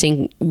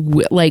interesting,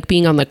 like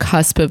being on the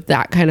cusp of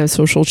that kind of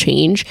social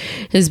change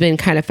has been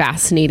kind of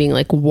fascinating,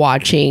 like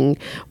watching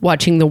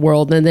the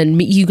world. And then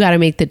you got to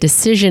make the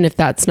decision, if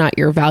that's not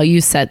your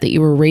value set that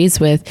you were raised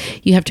with,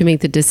 you have to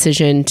make the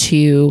decision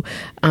to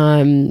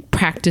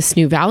practice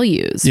new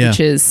values,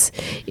 which is,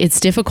 it's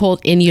difficult,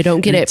 and you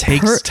don't get it. It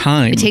takes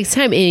time. It takes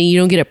time, and you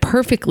don't get it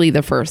perfectly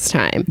the first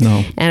time.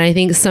 No. And I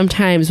think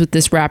sometimes with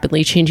this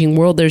rapidly changing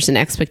world, there's an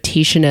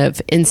expectation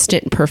of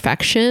instant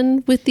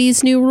perfection with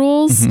these new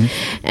rules.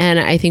 And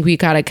I think we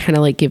got to kind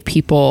of like give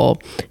people,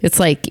 it's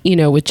like,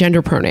 with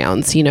gender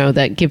pronouns,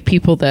 that give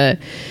people the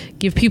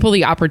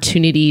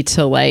opportunity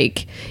to,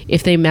 like,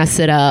 if they mess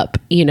it up,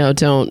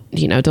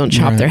 don't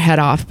chop their head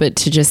off, but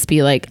to just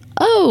be like,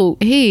 oh,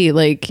 hey,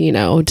 like, I'm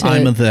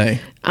a they.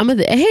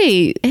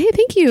 Hey,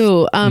 thank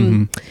you.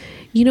 I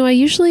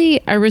usually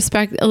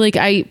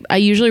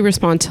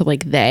respond to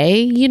like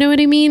they, you know what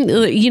I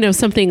mean?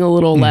 Something a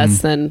little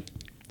less than,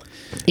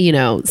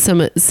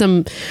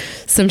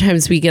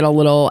 sometimes we get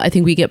I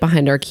think we get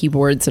behind our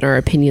keyboards and our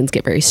opinions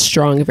get very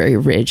strong and very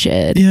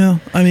rigid. Yeah.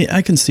 I mean,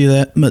 I can see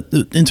that, but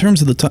in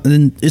terms of the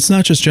time, it's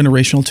not just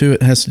generational too.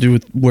 It has to do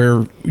with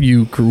where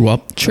you grew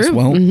up as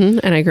well.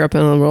 And I grew up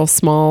in a real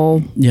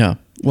small, yeah.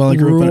 Well, I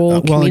grew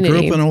up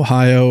in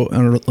Ohio,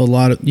 and a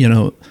lot of,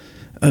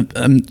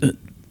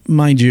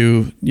 mind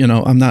you,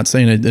 I'm not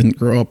saying I didn't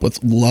grow up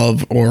with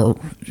love or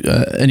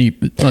any,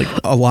 like,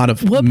 a lot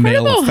of what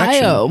male part of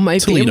affection. Ohio? My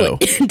Toledo.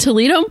 family.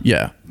 Toledo?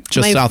 Yeah.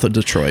 Just south of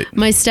Detroit.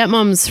 My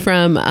stepmom's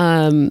from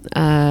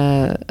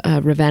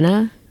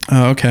Ravenna.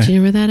 Oh, okay. Do you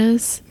know where that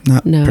is?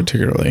 Not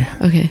particularly.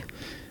 Okay.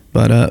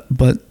 But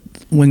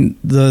when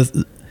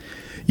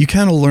you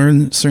kind of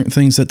learn certain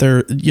things that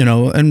they're,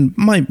 and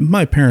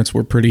my parents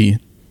were pretty,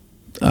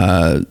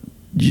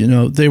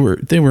 they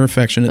were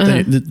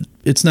affectionate.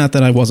 It's not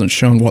that I wasn't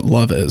shown what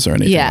love is or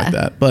anything like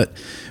that. But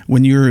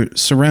when you're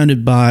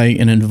surrounded by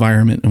an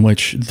environment in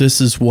which this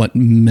is what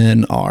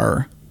men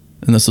are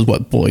and this is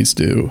what boys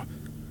do,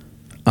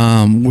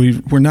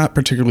 we're not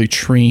particularly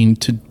trained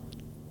to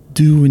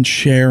do and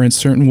share in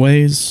certain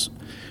ways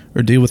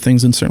or deal with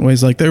things in certain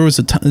ways. Like there was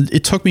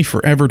it took me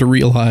forever to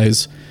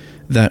realize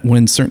that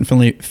when certain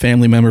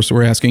family members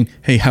were asking,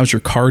 hey, how's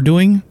your car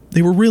doing?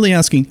 They were really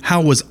asking,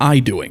 how was I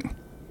doing?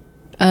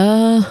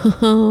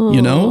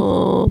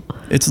 Oh.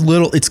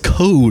 It's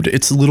code.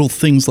 It's little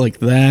things like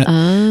that.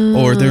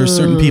 Or there are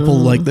certain people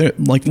like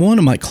one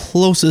of my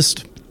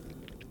closest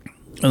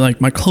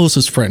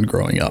friend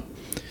growing up.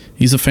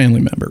 He's a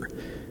family member.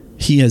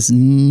 He has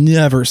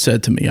never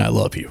said to me, I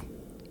love you.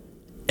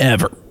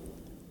 Ever.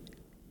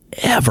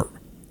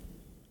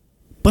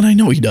 But I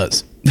know he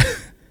does.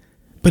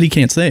 But he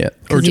can't say it.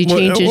 Or he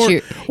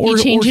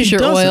changes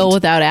your oil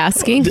without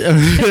asking. but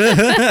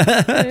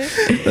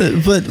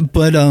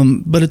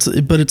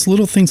it's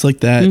little things like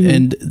that,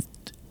 and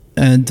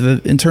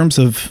in terms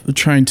of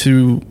trying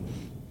to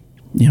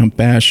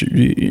bash,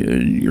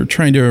 you're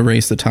trying to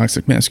erase the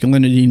toxic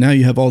masculinity. Now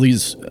you have all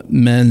these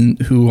men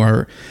who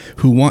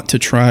want to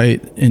try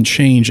and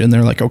change, and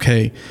they're like,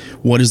 okay,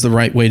 what is the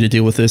right way to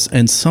deal with this?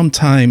 And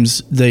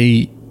sometimes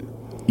they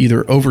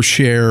either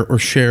overshare or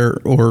share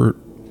or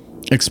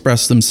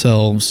express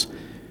themselves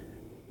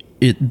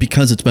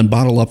because it's been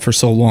bottled up for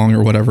so long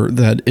or whatever,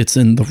 that it's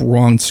in the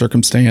wrong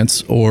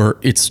circumstance or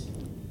it's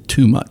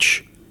too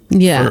much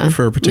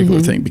for a particular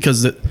thing,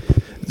 because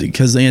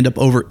they end up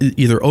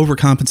either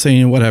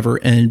overcompensating or whatever.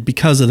 And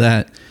because of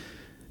that,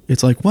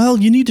 it's like, well,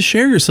 you need to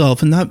share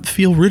yourself and not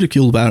feel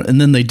ridiculed about it. And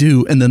then they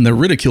do, and then they're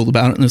ridiculed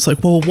about it. And it's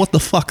like, well, what the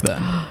fuck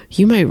then?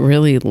 You might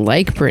really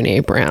like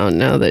Brene Brown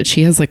now that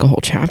she has like a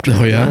whole chapter.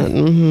 Oh, yeah.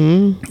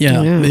 Mm-hmm.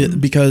 Yeah.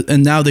 Because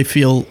now they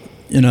feel,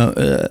 and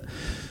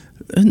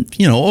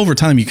over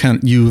time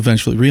you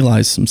eventually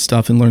realize some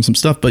stuff and learn some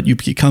stuff, but you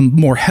become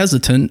more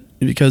hesitant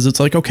because it's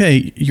like,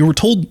 okay, you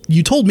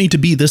told me to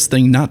be this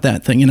thing, not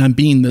that thing, and I'm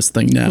being this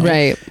thing now,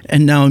 right?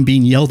 And now I'm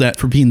being yelled at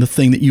for being the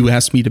thing that you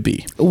asked me to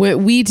be.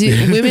 We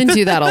do. Women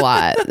do that a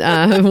lot.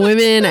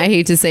 Women, I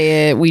hate to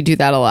say it, we do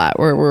that a lot.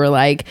 Where we're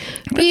like,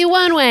 be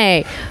one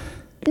way.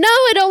 No,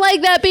 I don't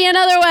like that. Be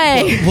another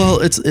way. Well,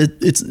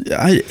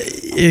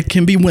 it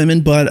can be women,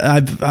 but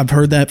I've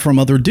heard that from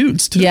other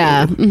dudes too.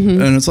 Yeah,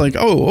 and it's like,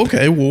 oh,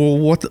 okay. Well,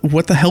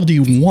 what the hell do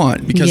you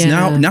want? Because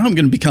now I'm going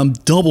to become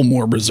double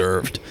more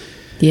reserved.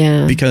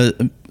 Yeah. Because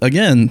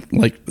again,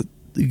 like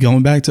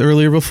going back to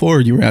earlier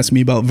before, you were asking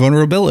me about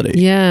vulnerability.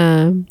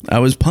 Yeah. I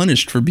was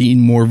punished for being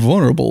more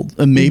vulnerable,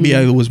 and maybe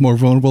I was more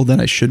vulnerable than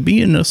I should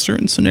be in a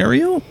certain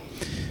scenario,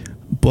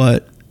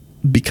 but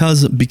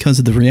because of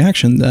the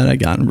reaction that I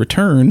got in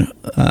return,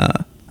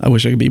 I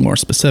wish I could be more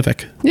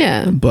specific.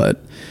 Yeah.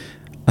 But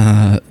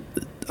I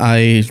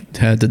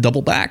had to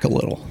double back a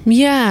little.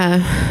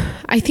 Yeah.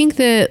 I think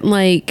that,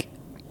 like,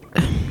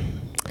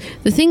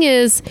 the thing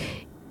is,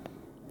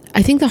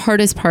 I think the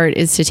hardest part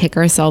is to take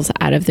ourselves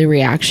out of the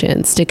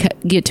reactions, to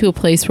get to a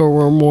place where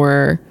we're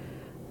more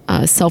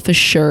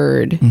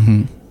self-assured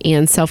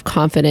and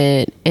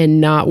self-confident and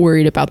not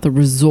worried about the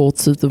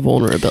results of the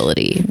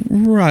vulnerability.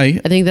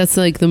 Right. I think that's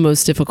like the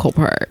most difficult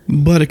part.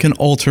 But it can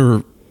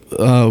alter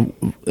a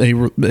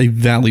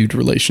valued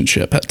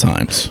relationship at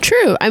times.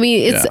 True. I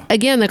mean, it's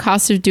again the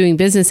cost of doing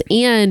business,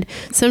 and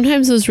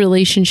sometimes those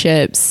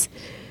relationships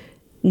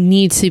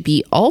need to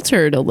be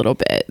altered a little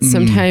bit.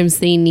 Sometimes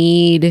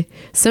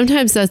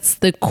sometimes that's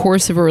the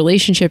course of a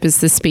relationship, is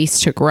the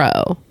space to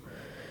grow.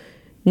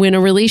 When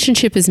a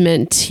relationship is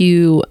meant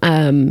to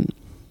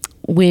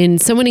when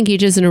someone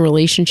engages in a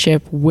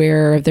relationship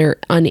where they're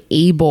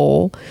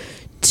unable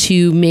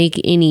to make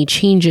any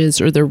changes,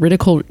 or they're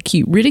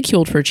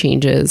ridiculed for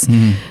changes,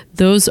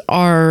 those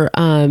are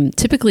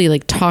typically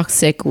like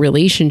toxic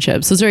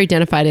relationships. Those are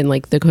identified in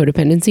like the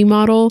codependency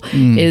model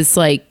is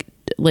like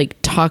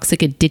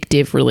toxic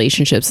addictive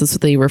relationships. That's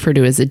what they refer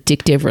to as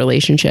addictive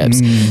relationships.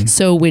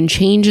 So when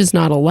change is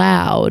not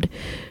allowed,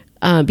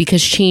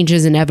 because change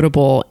is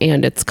inevitable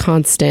and it's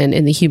constant,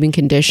 and the human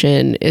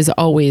condition is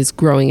always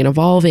growing and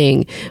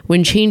evolving.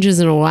 When change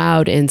isn't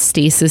allowed and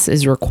stasis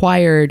is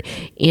required,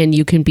 and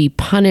you can be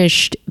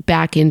punished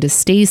back into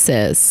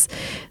stasis,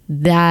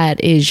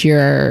 that is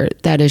your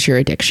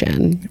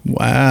addiction.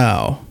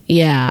 Wow.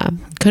 Yeah.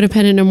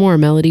 Codependent No More,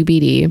 Melody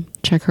Beattie.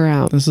 Check her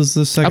out. This is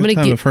the second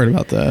time I've heard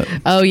about that.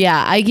 Oh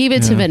yeah. I gave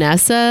it to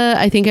Vanessa.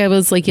 I think I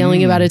was like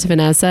yelling about it to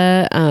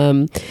Vanessa.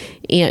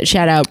 And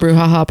shout out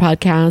Brouhaha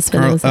podcast.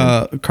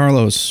 Vanessa.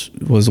 Carlos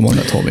was the one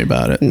that told me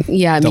about it.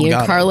 Yeah. Me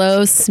and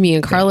Carlos,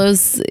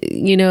 fucks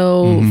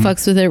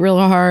with it real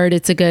hard.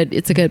 It's a good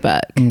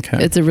book.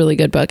 Okay. It's a really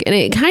good book. And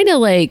it kind of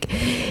like,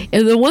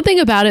 and the one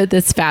thing about it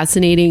that's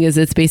fascinating is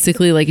it's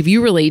basically like, if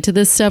you relate to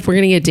this stuff, we're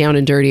going to get down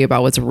and dirty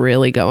about what's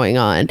really going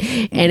on.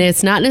 And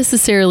it's not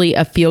necessarily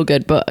a feel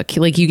good book.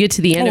 Like you get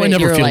to the end of it, I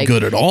never feel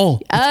good at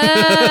all.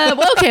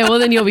 Well, okay, well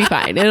then you'll be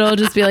fine. It'll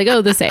just be like,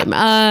 oh, the same.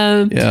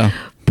 Yeah.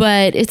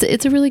 But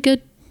it's a really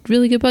good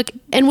book.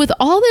 And with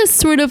all this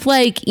sort of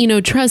like,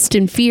 trust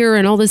and fear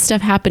and all this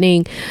stuff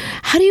happening,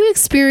 how do you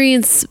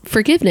experience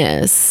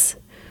forgiveness?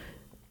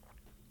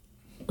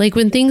 Like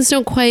when things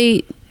don't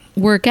quite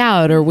work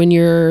out, or when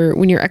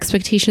your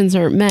expectations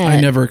aren't met. I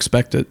never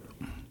expect it.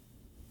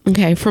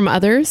 Okay, from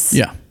others?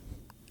 Yeah.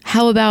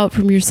 How about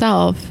from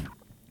yourself?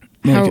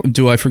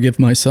 Do I forgive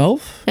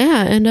myself?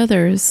 Yeah, and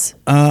others.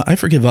 I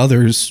forgive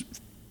others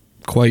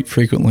quite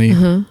frequently.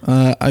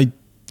 I,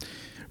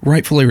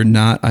 rightfully or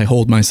not, I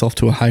hold myself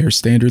to a higher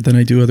standard than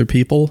I do other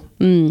people.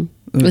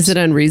 Is it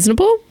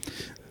unreasonable?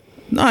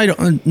 No, I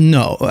don't.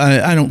 No,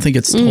 I don't think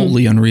it's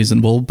totally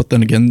unreasonable. But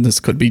then again,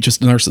 this could be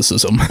just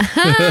narcissism.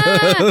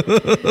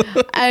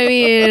 I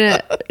mean,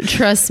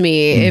 trust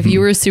me, if you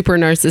were super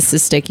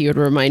narcissistic, you would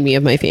remind me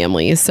of my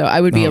family. So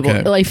I would be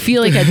able. I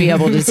feel like I'd be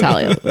able to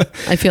tell you.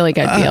 I feel like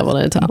I'd be able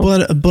to tell.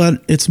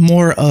 But it's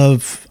more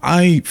of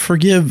I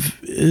forgive.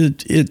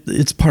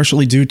 It's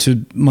partially due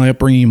to my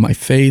upbringing, my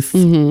faith.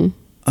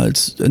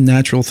 It's a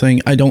natural thing.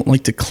 I don't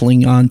like to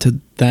cling on to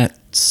that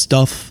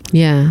stuff.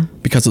 Yeah.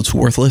 Because it's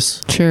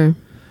worthless. Sure.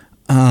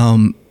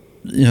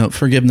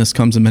 forgiveness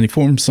comes in many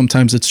forms.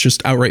 Sometimes it's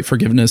just outright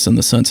forgiveness in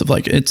the sense of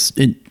like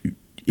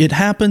it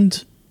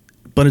happened,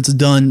 but it's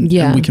done,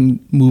 and we can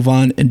move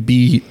on and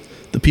be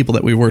the people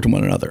that we were to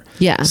one another.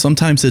 Yeah.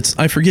 Sometimes it's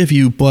I forgive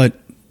you, but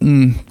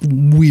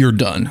we're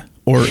done.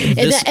 Or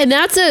this, and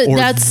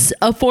that's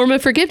a form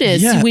of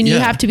forgiveness when you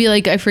have to be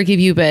like, I forgive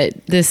you, but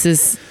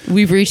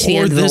we've reached the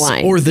end of the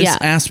line. Or this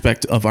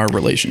aspect of our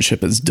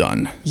relationship is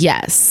done.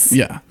 Yes.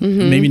 Yeah.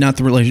 Mm-hmm. Maybe not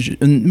the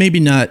relationship, and maybe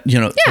not,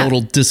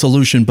 total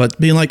dissolution, but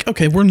being like,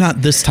 okay, we're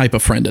not this type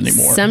of friend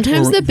anymore.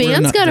 Sometimes the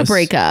band's got to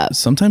break up.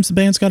 Sometimes the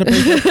band's got to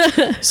break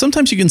up.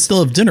 Sometimes you can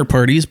still have dinner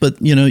parties,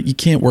 but you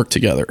can't work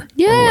together.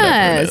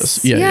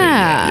 Yes.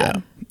 Yeah.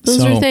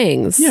 Those are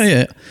things.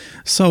 Yeah.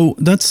 So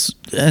that's,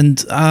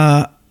 and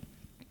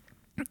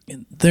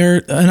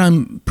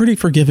I'm pretty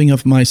forgiving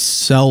of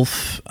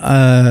myself,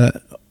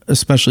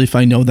 especially if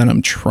I know that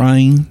I'm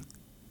trying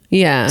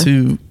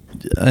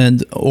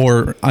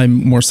or I'm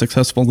more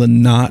successful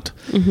than not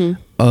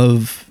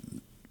of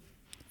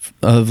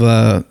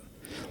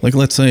like,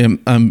 let's say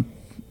I'm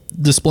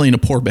displaying a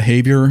poor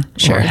behavior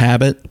or a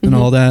habit and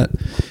all that.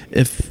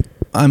 If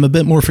I'm a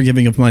bit more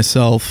forgiving of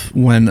myself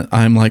when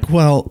I'm like,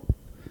 well,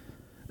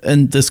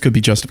 and this could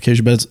be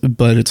justification,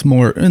 but it's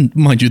more, and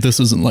mind you, this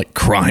isn't like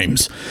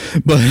crimes,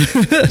 but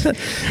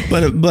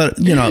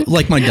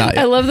like my diet.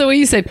 I love the way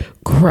you said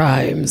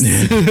crimes.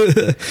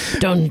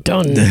 Dun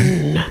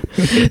dun.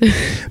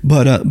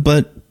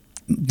 But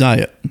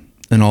diet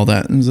and all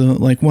that, and so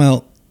like,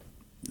 well,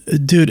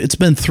 dude, it's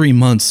been 3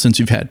 months since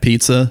you've had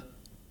pizza,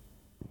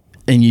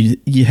 and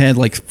you had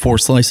like 4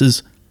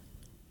 slices.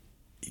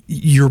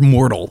 You're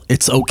mortal.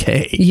 It's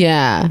okay.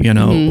 Yeah.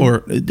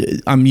 Or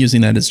I'm using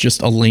that as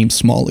just a lame,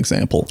 small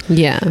example.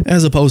 Yeah.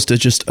 As opposed to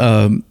just,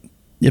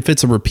 if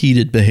it's a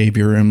repeated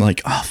behavior, I'm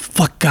like, oh,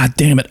 fuck, God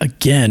damn it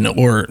again.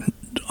 Or,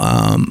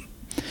 and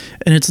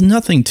it's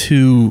nothing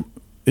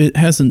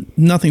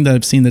that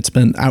I've seen that's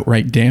been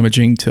outright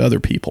damaging to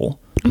other people.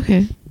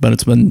 Okay. But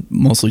it's been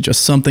mostly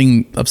just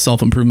something of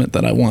self-improvement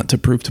that I want to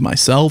prove to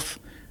myself,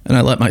 and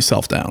I let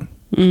myself down.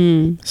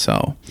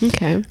 So.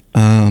 Okay.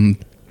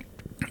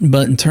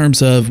 But in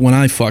terms of when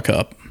I fuck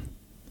up,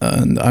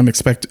 and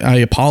I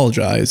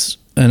apologize,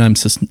 and I'm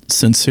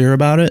sincere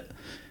about it.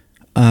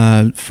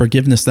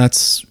 Forgiveness,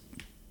 that's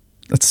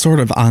sort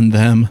of on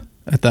them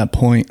at that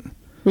point.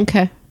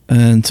 Okay.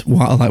 And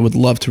while I would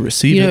love to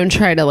receive you don't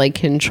try to like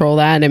control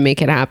that and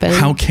make it happen.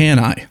 How can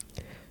I?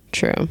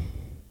 True.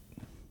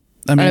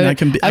 I mean,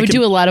 I would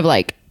do a lot of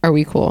like, are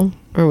we cool?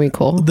 Are we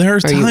cool? There are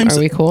times. Are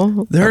we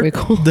cool? Are we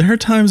cool? There are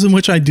times in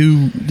which I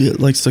do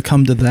like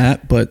succumb to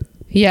that, but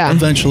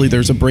eventually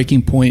there's a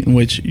breaking point in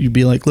which you'd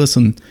be like,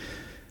 listen,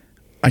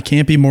 I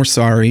can't be more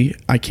sorry.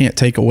 I can't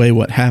take away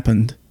what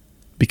happened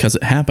because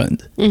it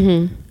happened.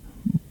 Mm-hmm.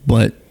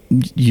 But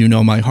you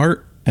know my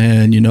heart,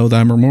 and you know that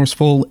I'm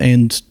remorseful,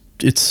 and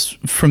it's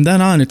from then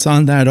on, it's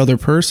on that other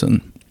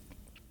person.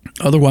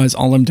 Otherwise,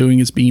 all I'm doing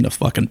is being a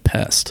fucking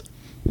pest.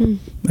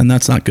 And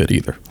that's not good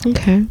either.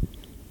 Okay.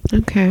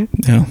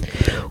 Yeah.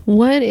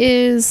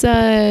 What's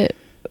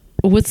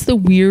the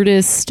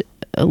weirdest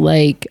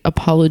like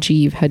apology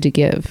you've had to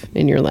give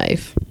in your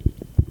life?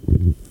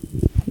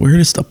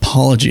 Weirdest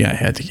apology I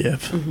had to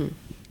give. Mm-hmm.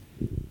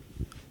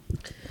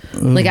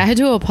 Like I had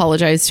to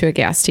apologize to a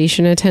gas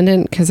station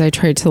attendant because I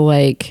tried to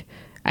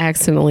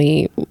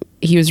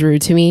he was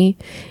rude to me,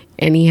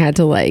 and he had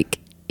to I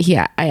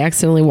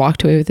accidentally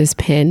walked away with his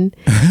pen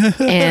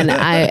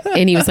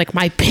and he was like,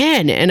 my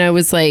pen. And I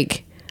was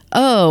like,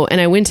 oh,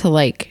 and I went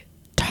to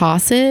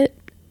toss it,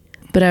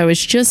 but I was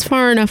just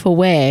far enough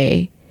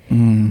away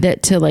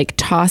that to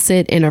toss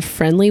it in a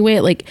friendly way.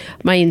 Like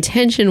my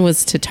intention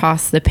was to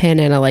toss the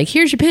pen and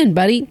here's your pen,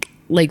 buddy,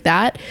 like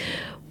that.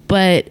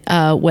 But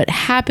what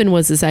happened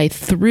was I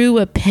threw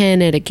a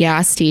pen at a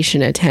gas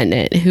station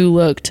attendant who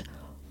looked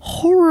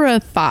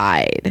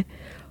horrified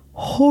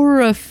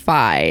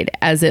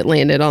as it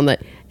landed on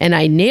and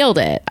I nailed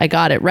it. I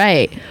got it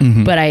right.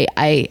 Mm-hmm. But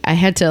I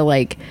had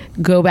to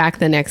go back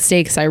the next day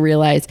because I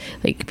realized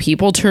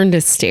people turned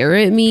to stare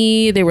at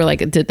me. They were like,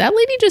 did that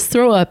lady just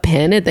throw a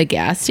pen at the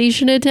gas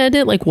station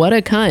attendant? What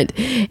a cunt.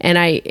 And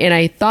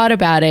I thought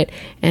about it,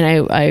 and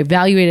I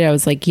evaluated. I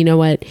was like, you know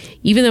what?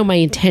 Even though my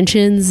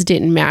intentions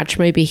didn't match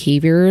my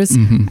behaviors,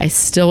 I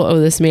still owe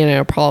this man an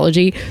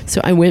apology.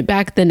 So I went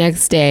back the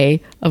next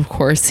day. Of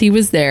course, he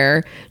was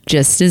there,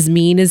 just as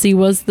mean as he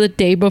was the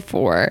day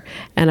before.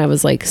 And I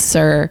was like,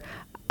 sir,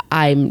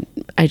 I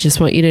just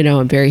want you to know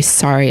I'm very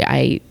sorry.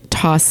 I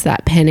tossed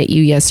that pen at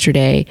you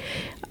yesterday.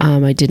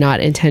 I did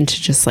not intend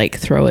to just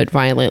throw it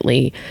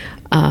violently.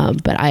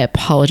 But I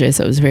apologize.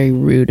 That was very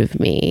rude of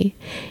me.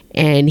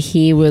 And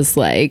he was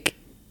like,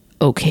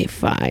 okay,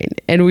 fine.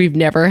 And we've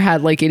never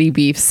had any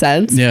beef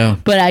since. Yeah.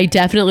 But I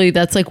definitely,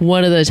 that's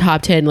one of the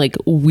top 10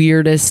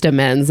 weirdest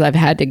amends I've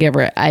had to give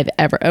her.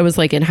 I was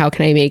like, and how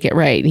can I make it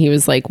right? And he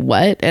was like,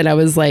 what? And I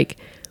was like,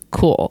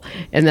 cool.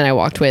 And then I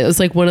walked away. It was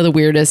like one of the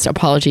weirdest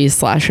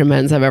apologies /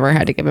 amends I've ever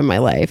had to give in my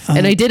life.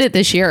 And I did it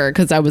this year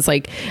because I was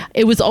like,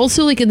 it was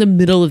also like in the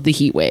middle of the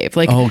heat wave.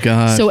 Like, oh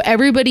God. So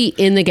everybody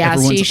in the gas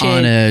Everyone's station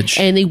on edge.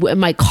 and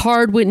my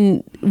card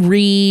wouldn't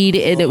read,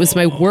 and it was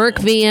my work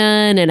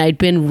van, and I'd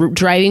been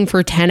driving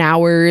for 10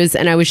 hours,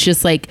 and I was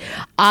just like,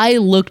 I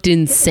looked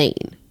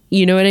insane.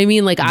 You know what I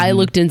mean? Like I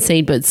looked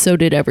insane, but so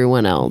did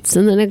everyone else.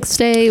 And the next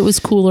day it was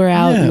cooler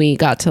out and we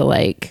got to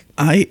like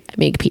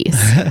make peace.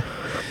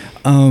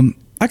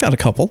 I got a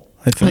couple,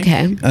 I think.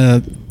 Okay.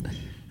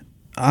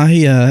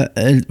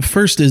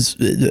 First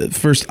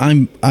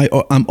I'm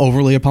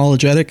overly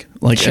apologetic.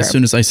 Like Sure. as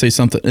soon as I say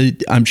something,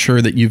 I'm sure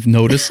that you've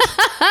noticed.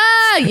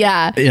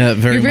 Yeah. Yeah,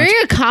 very You're very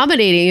much.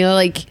 accommodating. You're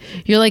like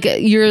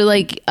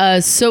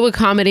so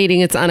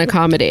accommodating it's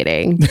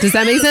unaccommodating. Does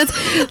that make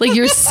sense? Like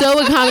you're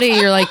so accommodating.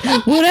 You're like,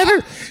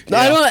 whatever.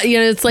 I don't,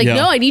 it's like,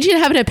 no, I need you to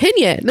have an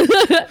opinion.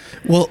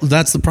 Well,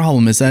 that's the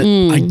problem is that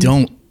I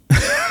don't.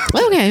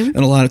 Okay. And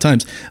a lot of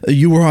times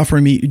you were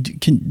offering me,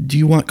 do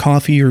you want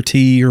coffee or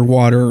tea or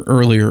water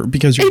earlier?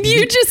 Because And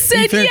you just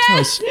said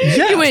yes. close.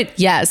 Yeah. You went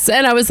yes.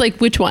 And I was like,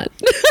 which one?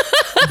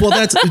 Well,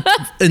 that's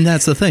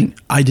the thing.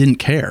 I didn't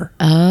care.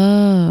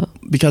 Oh.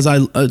 Because I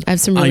have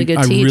some really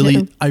good tea,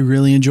 too. I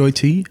really enjoy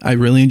tea. I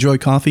really enjoy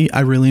coffee.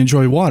 I really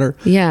enjoy water.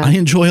 Yeah. I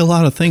enjoy a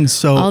lot of things.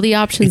 So all the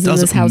options it in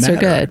this doesn't house are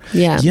matter. good.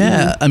 Yeah.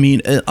 Yeah. I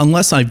mean,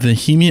 unless I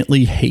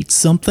vehemently hate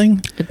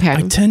something, Okay.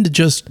 I tend to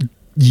just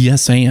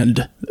yes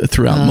and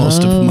throughout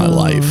most of my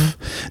life.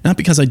 Not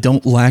because I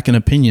don't lack an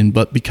opinion,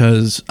 but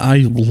because I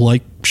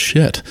like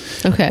shit.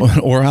 Okay.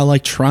 Or I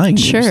like trying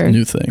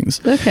new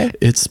things. Okay.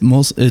 It's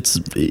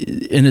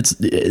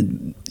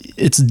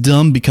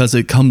dumb because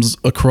it comes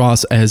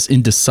across as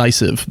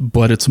indecisive,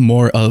 but it's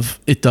more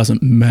of it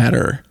doesn't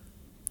matter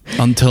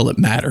until it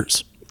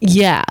matters.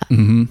 Yeah.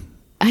 Mm-hmm.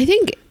 I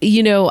think,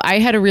 I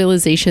had a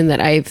realization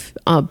that I've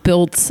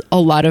built a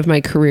lot of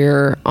my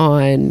career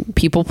on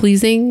people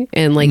pleasing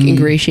and like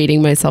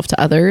ingratiating myself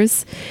to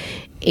others.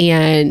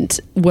 And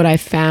what I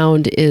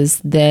found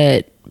is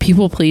that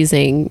people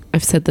pleasing,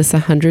 I've said this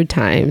 100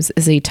 times,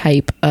 is a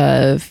type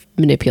of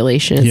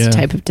manipulation. It's a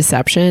type of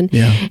deception.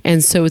 Yeah.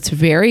 And so it's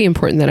very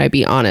important that I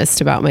be honest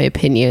about my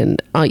opinion,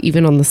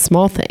 even on the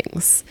small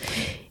things.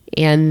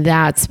 And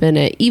that's been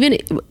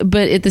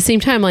but at the same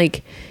time,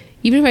 like,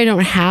 even if I don't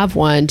have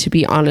one, to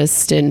be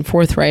honest and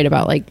forthright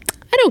about like,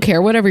 I don't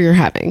care, whatever you're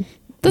having.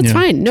 That's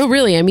fine. No,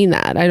 really, I mean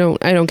that. I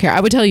don't care.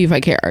 I would tell you if I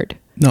cared.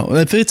 No,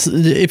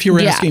 if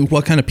you're asking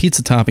what kind of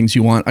pizza toppings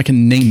you want, I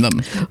can name them.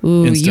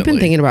 Ooh, instantly. You've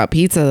been thinking about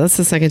pizza. That's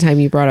the second time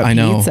you brought up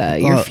pizza.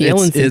 You're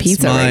feeling some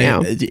pizza right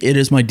now. It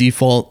is my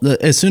default.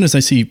 As soon as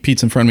I see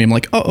pizza in front of me, I'm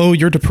like, oh,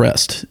 you're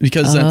depressed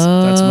because that's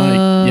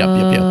my yep,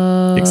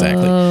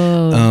 exactly.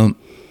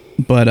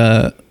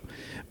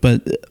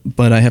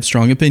 But I have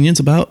strong opinions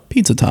about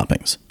pizza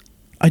toppings.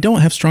 I don't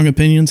have strong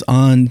opinions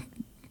on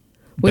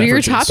What are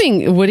your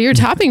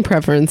topping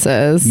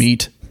preferences?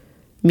 Meat.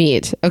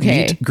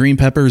 Okay. Meat, green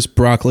peppers,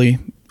 broccoli,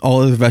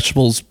 all other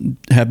vegetables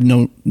have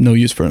no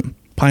use for them.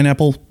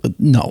 Pineapple,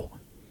 no.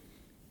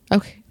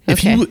 Okay.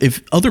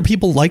 If other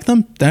people like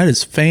them, that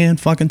is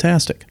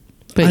fan-fucking-tastic.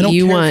 But I don't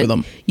care for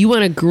them. You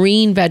want a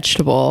green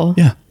vegetable.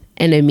 Yeah.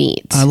 And a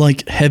meat. I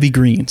like heavy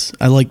greens.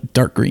 I like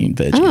dark green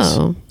veggies.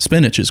 Oh.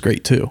 Spinach is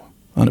great too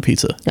on a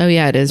pizza. Oh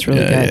yeah, it is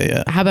really good.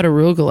 Yeah. How about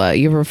arugula?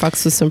 You ever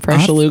fucks with some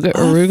fresh arugula?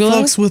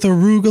 Fucks with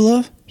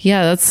arugula.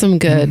 Yeah, that's some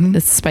good.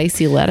 It's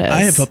spicy lettuce.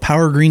 I have a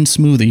Power Green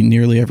smoothie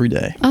nearly every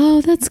day.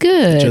 Oh, that's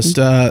good. Just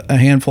a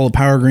handful of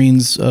Power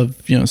Greens of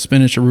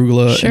spinach,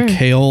 arugula, and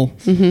kale.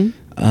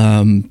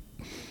 Mm-hmm.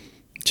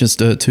 Just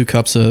 2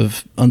 cups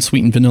of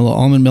unsweetened vanilla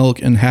almond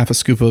milk and half a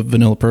scoop of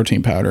vanilla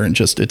protein powder, and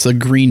it's a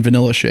green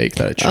vanilla shake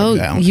that I chug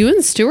down. You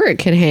and Stuart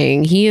can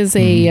hang. He is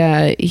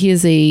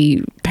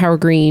a Power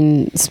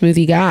Green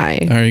smoothie guy.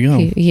 There you go.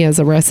 He has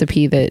a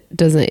recipe that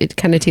it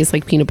kind of tastes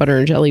like peanut butter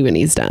and jelly when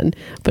he's done,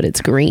 but it's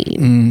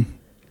green.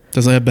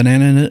 Does it have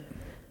banana in it?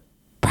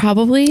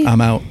 Probably. I'm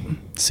out.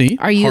 See?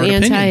 Are you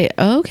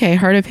okay,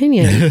 hard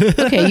opinion.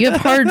 Okay, you have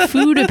hard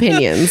food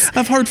opinions. I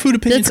have hard food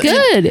opinions.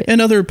 That's good.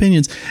 And other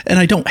opinions. And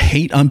I don't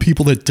hate on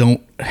people that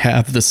don't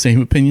have the same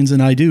opinions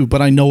than I do,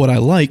 but I know what I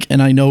like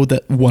and I know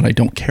that what I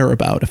don't care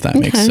about, if that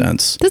makes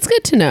sense. That's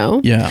good to know.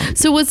 Yeah.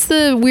 So what's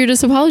the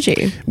weirdest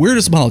apology?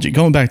 Weirdest apology.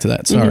 Going back to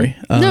that. Sorry.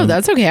 No,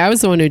 that's okay. I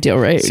was the one who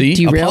derailed.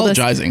 See?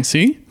 Apologizing.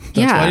 See? That's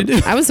what I do.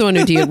 I was the one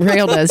who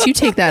derailed us. You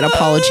take that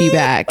apology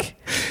back.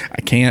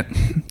 I can't.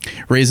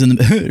 Raised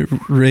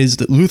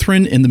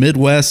Lutheran in the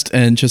Midwest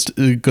and just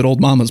a good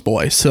old mama's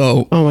boy.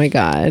 So, oh my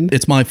God,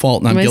 it's my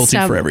fault and I'm guilty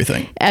for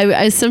everything.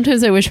 I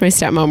sometimes I wish my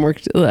stepmom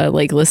worked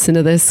listened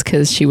to this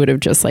because she would have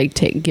just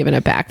given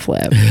a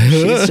backflip.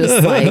 She's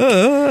just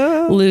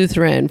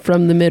Lutheran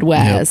from the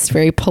Midwest,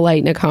 very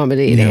polite and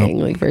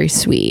accommodating, very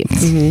sweet.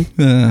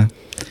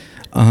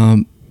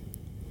 Mm-hmm.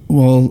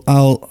 Well,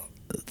 I'll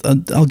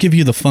give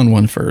you the fun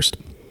one first,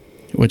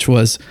 which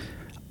was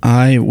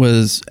I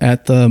was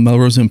at the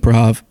Melrose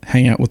Improv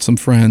hanging out with some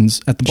friends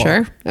at the bar.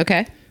 Sure.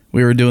 Okay.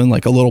 We were doing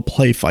a little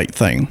play fight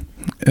thing.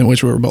 in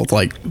which we were both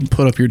like,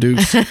 put up your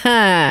dukes.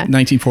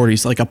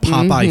 1940s, like a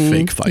Popeye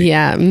fake fight.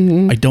 Yeah.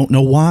 I don't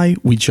know why,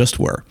 we just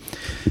were.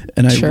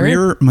 And I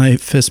rear my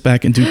fist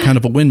back and do kind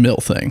of a windmill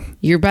thing.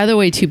 You're, by the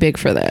way, too big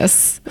for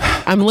this.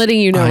 I'm letting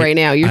you know right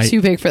now. You're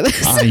too big for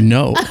this. I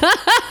know.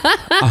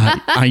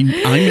 I'm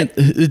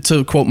in,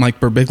 to quote Mike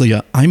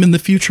Birbiglia, I'm in the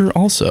future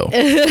also. So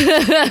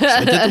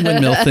I did the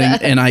windmill thing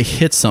and I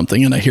hit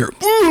something and I hear,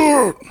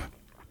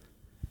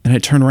 and I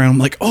turn around, I'm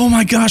like, oh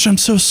my gosh, I'm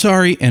so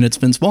sorry. And it's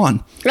Vince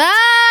Vaughn.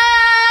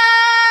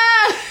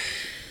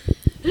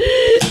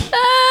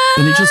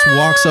 And he just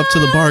walks up to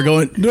the bar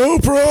going, no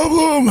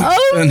problem.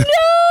 Oh, no.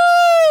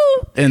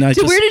 And I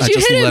so just, where did you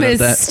hit him?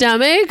 His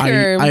stomach?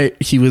 Or?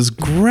 He was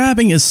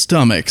grabbing his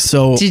stomach.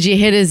 So did you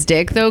hit his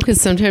dick though?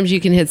 Because sometimes you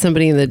can hit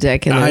somebody in the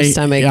dick and their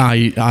stomach.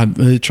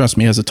 Yeah, trust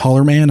me, as a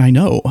taller man, I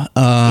know.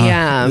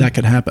 That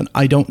could happen.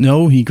 I don't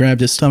know. He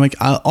grabbed his stomach.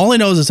 All I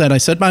know is that I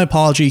said my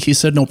apology. He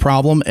said no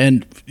problem,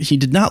 and he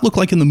did not look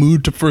like in the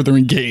mood to further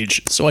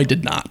engage. So I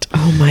did not.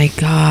 Oh my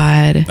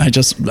God!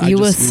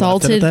 You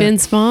assaulted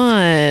Vince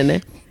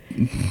Vaughn.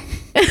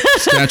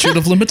 Statute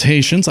of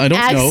limitations. I don't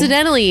know.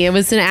 Accidentally. It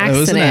was an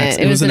accident.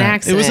 It was an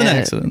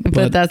accident.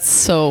 But that's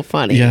so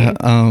funny. Yeah.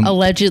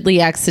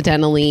 Allegedly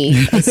accidentally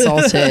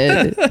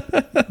assaulted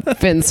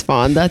Vince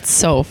Vaughn. That's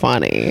so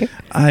funny.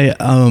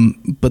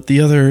 But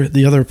the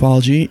other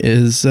apology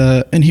is,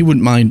 and he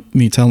wouldn't mind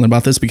me telling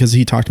about this because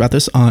he talked about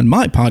this on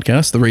my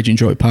podcast, the Raging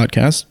Joy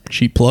podcast.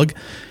 Cheap plug.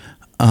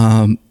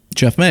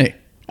 Jeff May.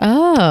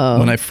 Oh.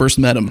 When I first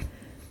met him.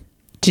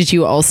 Did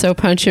you also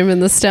punch him in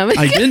the stomach?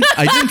 I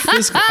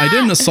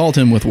didn't assault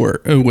him with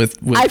work.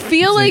 I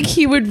feel like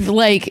he would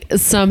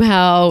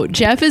somehow.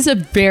 Jeff is a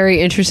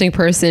very interesting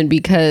person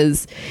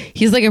because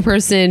he's like a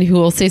person who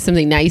will say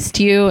something nice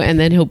to you and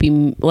then he'll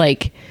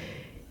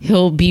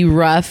be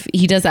rough.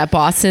 He does that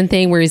Boston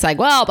thing where he's like,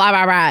 well, blah,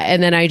 blah, blah.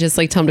 And then I just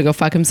tell him to go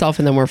fuck himself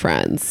and then we're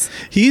friends.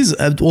 He's,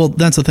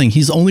 that's the thing.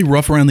 He's only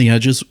rough around the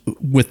edges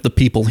with the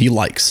people he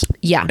likes.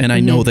 Yeah. And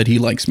I know that he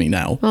likes me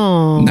now.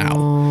 Oh,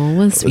 now.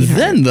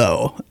 Then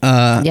though,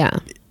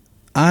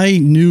 I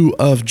knew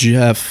of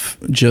Jeff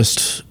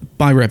just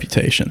by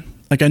reputation.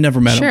 Like I never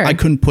met him. I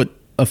couldn't put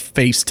a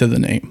face to the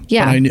name.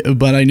 Yeah.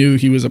 But I knew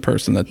he was a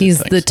person that did He's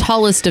things. the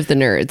tallest of the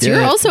nerds. Yeah.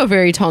 You're also a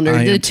very tall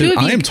nerd.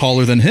 I am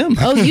taller than him.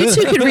 Oh, you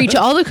two could reach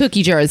all the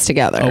cookie jars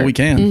together. Oh, we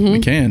can. Mm-hmm. We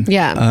can.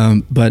 Yeah.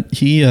 But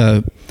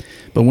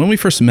when we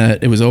first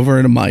met, it was over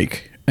at a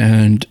mic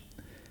and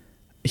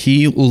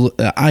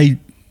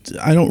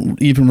I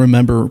don't even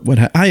remember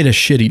I had a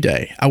shitty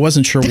day. I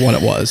wasn't sure what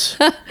it was.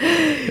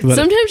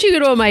 Sometimes you go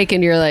to a mic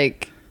and you're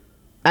like,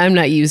 I'm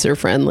not user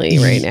friendly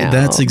right now.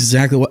 That's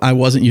exactly what I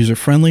wasn't user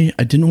friendly.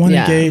 I didn't want to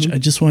engage. I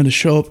just wanted to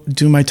show up,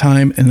 do my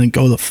time, and then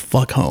go the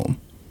fuck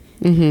home.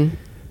 Mm-hmm.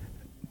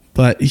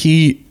 But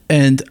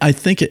I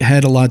think it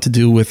had a lot to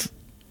do with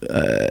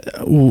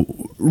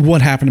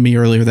what happened to me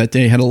earlier that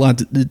day. Had a lot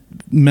to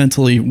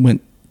mentally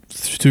went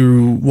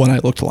through what I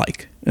looked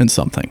like in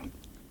something.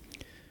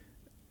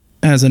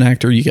 As an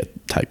actor, you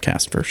get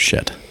typecast for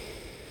shit,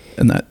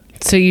 and that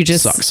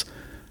sucks.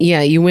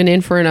 Yeah, you went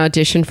in for an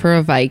audition for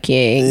a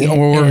Viking.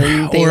 Or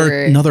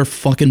another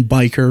fucking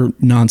biker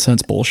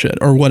nonsense bullshit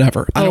or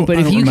whatever. But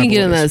if you can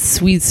get in that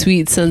sweet,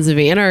 sweet Sons of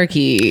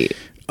Anarchy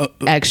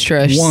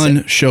extra.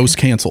 One, show's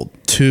canceled.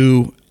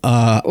 Two,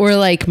 or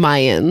like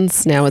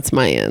Mayans. Now it's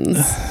Mayans.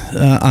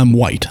 I'm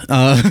white.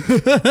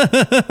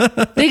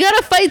 They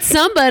gotta fight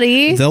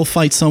somebody. They'll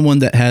fight someone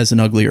that has an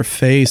uglier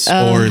face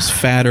or is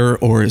fatter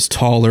or is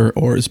taller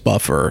or is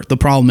buffer. The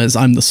problem is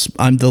I'm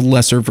the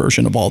lesser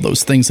version of all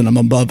those things and I'm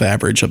above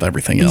average of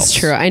everything else. It's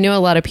true. I know a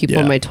lot of people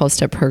in my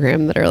 12-step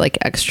program that are like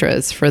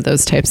extras for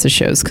those types of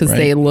shows because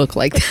they look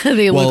like that.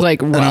 They look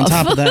like rough. And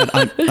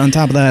on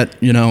top of that,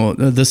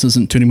 this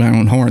isn't tooting my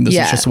own horn. This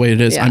is just the way it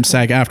is. I'm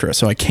SAG-AFTRA,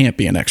 so I can't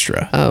be an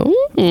extra.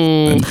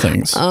 And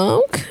things.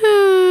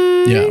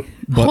 Okay. Yeah.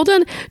 Hold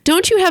on.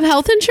 Don't you have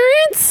health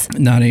insurance?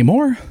 Not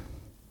anymore.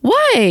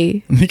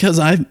 Why? Because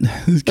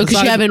you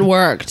haven't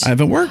worked. I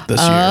haven't worked this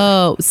year.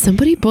 Oh,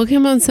 somebody book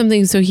him on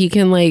something so he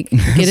can get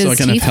his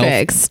teeth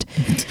fixed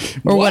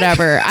or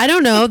whatever. I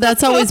don't know.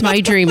 That's always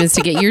my dream is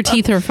to get your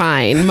teeth are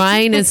fine.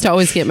 Mine is to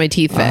always get my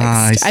teeth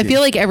fixed. I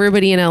feel like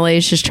everybody in LA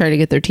is just trying to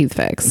get their teeth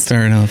fixed.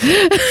 Fair enough.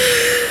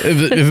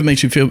 if it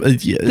makes you feel,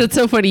 that's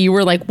so funny. You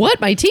were like,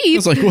 "What? My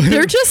teeth?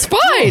 They're just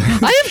fine.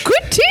 I have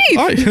good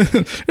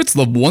teeth." It's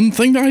the one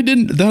thing that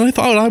I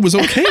thought I was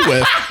okay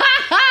with.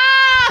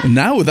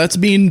 Now that's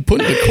being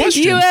put into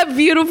question. You have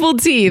beautiful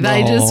teeth.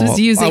 I just was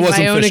using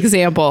my own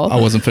example. I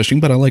wasn't fishing,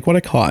 but I like what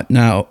I caught.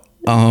 Now,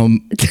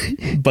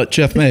 but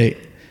Jeff May,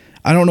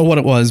 I don't know what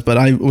it was, but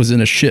I was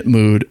in a shit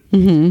mood.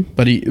 Mm-hmm.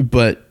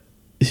 But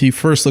he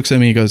first looks at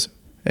me and he goes,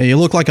 "Hey, you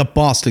look like a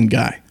Boston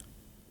guy."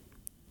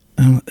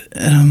 And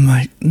I'm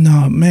like,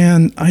 "No,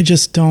 man, I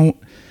just don't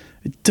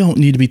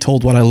need to be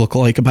told what I look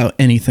like about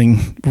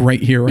anything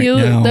right here,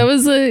 now."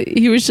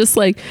 He was just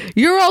like,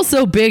 "You're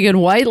also big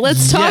and white.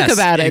 Let's talk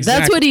about it." Exactly.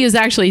 That's what he was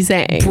actually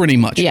saying. Pretty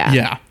much.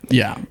 Yeah.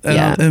 Yeah.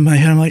 Yeah. In my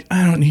head, I'm like,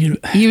 I don't need.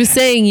 He was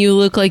saying you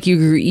look like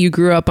you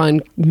grew up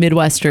on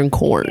Midwestern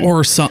corn.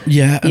 Or something.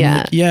 Yeah. Yeah.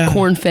 Like, yeah.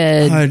 Corn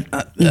fed.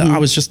 I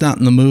was just not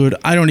in the mood.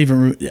 I don't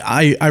even.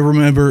 I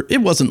remember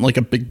it wasn't like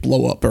a big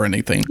blow up or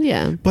anything.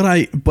 Yeah. But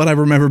I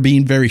remember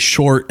being very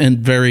short and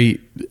very.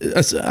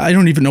 I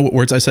don't even know what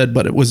words I said,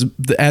 but it was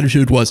the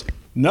attitude was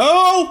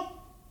no.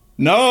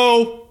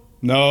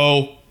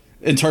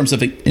 In terms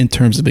of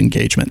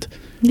engagement.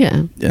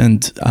 Yeah.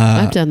 And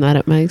I've done that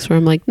at Mike's where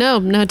I'm like, no,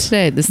 not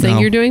today. This thing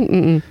you're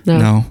doing,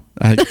 no.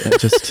 I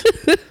just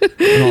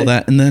and all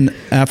that. And then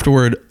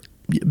afterward,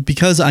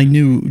 because I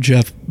knew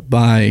Jeff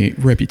by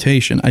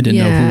reputation, I didn't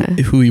know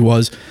who he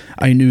was.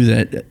 I knew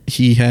that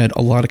he had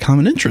a lot of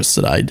common interests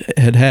that I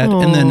had.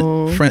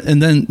 Aww.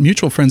 And then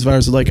mutual friends of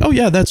ours are like, oh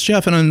yeah, that's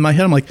Jeff. And in my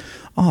head, I'm like,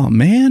 oh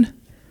man.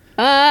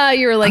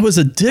 You were like, I was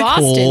a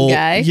dickhole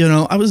guy. You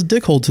know, I was a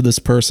dickhole to this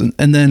person.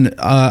 And then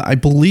I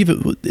believe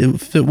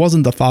if it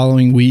wasn't the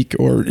following week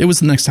or it was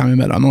the next time I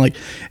met him, I'm like,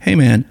 hey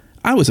man,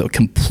 I was a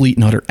complete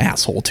and utter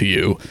asshole to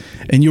you,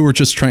 and you were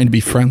just trying to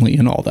be friendly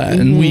and all that.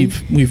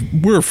 Mm-hmm.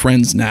 And we're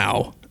friends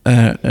now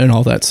and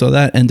all that. So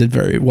that ended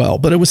very well,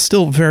 but it was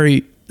still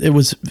very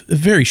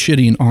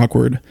shitty and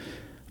awkward.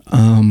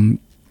 And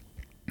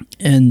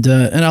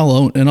I'll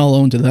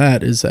own to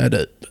that is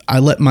that I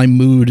let my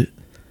mood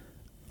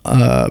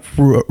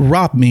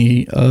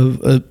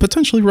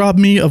potentially rob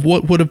me of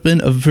what would have been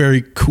a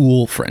very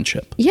cool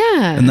friendship.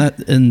 Yeah.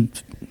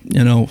 And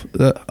you know,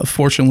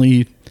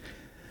 fortunately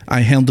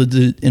I handled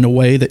it in a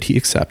way that he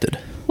accepted.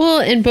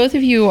 Well, and both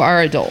of you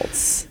are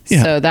adults.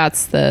 Yeah. So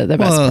that's the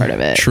best part of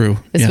it. True.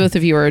 Is yeah. both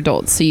of you are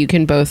adults. So you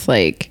can both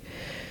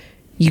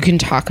you can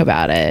talk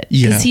about it.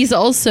 Yeah. Because he's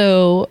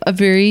also a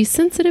very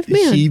sensitive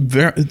man.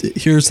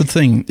 Here's the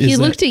thing. He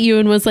looked at you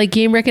and was like,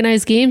 game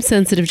recognized game,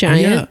 sensitive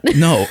giant. Yeah.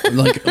 No,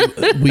 like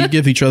we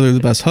give each other the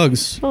best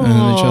hugs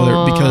and each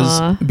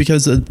other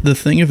because the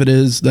thing of it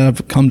is that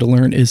I've come to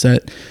learn is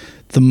that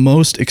the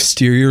most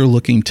exterior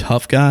looking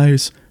tough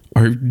guys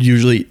are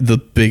usually the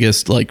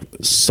biggest like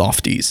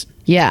softies.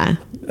 Yeah.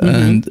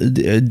 And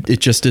it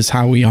just is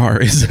how we are,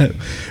 is that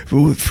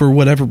for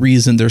whatever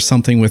reason, there's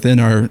something within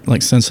our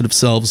like sensitive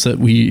selves that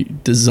we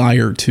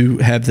desire to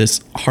have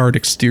this hard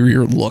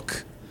exterior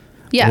look.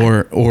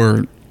 Yeah.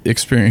 Or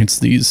experience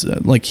these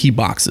like key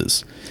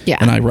boxes. Yeah.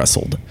 And I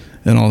wrestled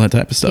and all that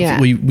type of stuff. Yeah.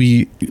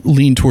 We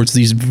lean towards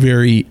these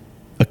very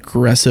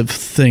aggressive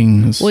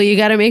things. Well, you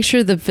got to make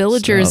sure the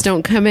villagers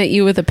don't come at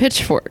you with a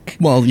pitchfork.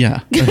 Well,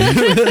 yeah.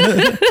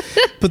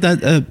 But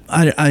that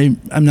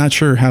I'm not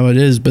sure how it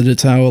is, but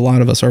it's how a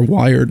lot of us are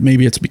wired.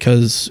 Maybe it's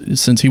because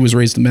since he was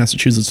raised in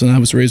Massachusetts and I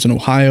was raised in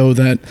Ohio,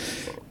 that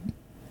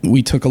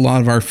we took a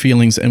lot of our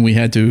feelings and we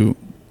had to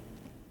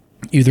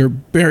either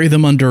bury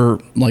them under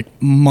like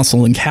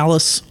muscle and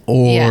callus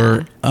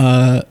or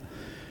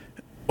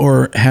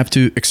have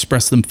to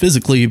express them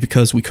physically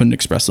because we couldn't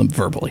express them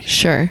verbally.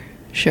 Sure.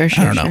 I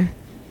don't know.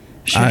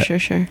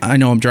 Sure. I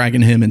know I'm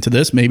dragging him into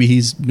this. Maybe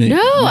maybe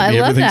I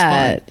love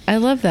that. Fine. I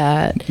love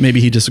that. Maybe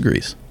he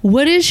disagrees.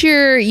 What is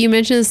you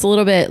mentioned this a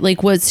little bit,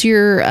 like what's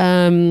your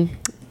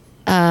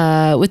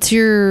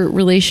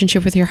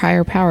relationship with your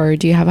higher power?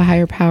 Do you have a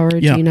higher power?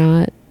 Yeah. Do you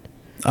not?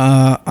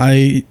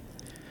 I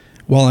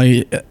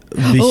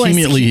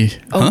vehemently...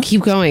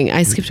 Keep going.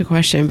 I skipped a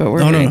question, but we're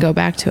going to go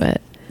back to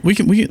it. We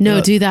can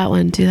do that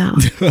one.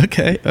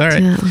 Okay. All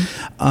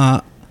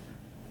right.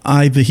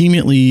 I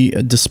vehemently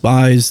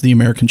despise the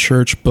American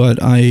church,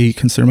 but I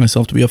consider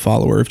myself to be a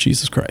follower of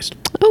Jesus Christ.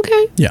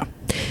 Okay. Yeah.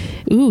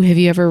 Ooh, have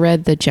you ever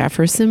read the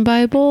Jefferson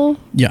Bible?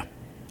 Yeah.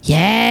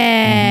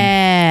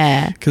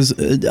 Yeah. Because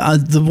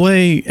the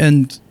way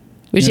and...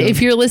 Which,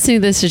 if you're listening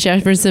to this, the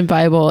Jefferson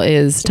Bible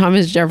is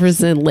Thomas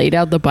Jefferson laid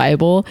out the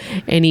Bible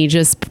and he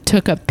just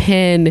took a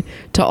pen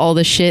to all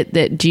the shit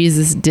that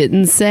Jesus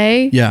didn't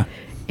say. Yeah.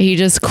 He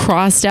just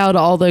crossed out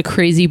all the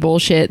crazy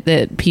bullshit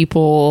that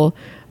people...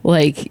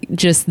 like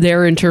just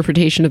their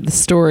interpretation of the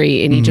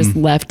story, and he just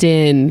left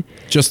in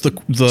just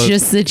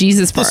the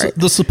Jesus part,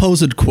 the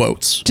supposed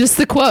quotes, just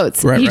the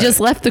quotes. He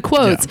just left the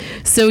quotes,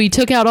 so he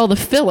took out all the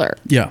filler.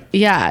 Yeah,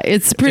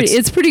 it's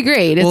pretty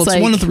great. Well, it's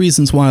one of the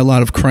reasons why a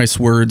lot of Christ's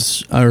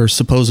words or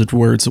supposed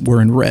words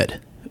were in red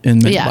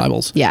in many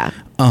Bibles. Yeah.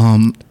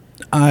 I'm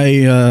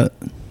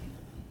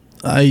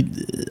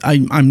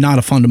not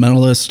a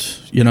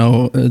fundamentalist. You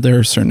know, there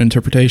are certain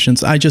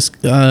interpretations. I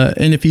just,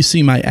 and if you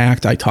see my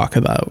act,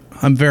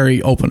 I'm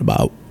very open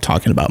about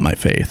talking about my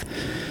faith.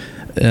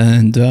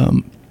 And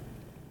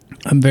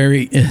I'm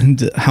very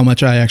into how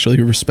much I actually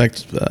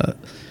respect,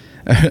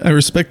 I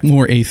respect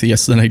more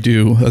atheists than I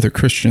do other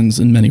Christians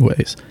in many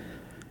ways.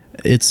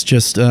 It's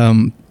just,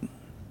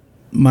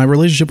 my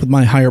relationship with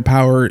my higher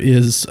power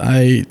is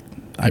I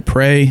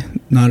pray,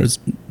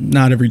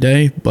 not every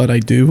day, but I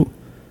do.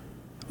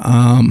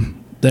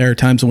 There are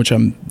times in which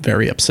I'm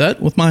very upset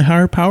with my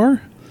higher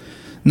power,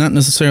 not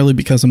necessarily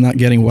because I'm not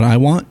getting what I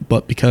want,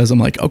 but because I'm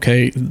like,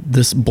 okay,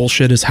 this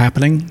bullshit is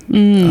happening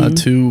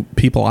to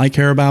people I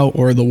care about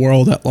or the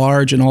world at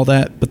large and all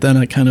that. But then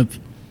I kind of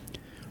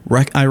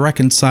I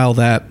reconcile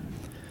that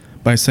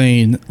by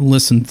saying,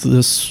 listen,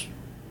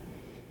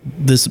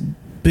 this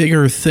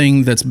bigger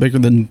thing that's bigger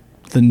than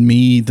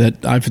me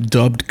that I've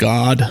dubbed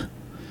God.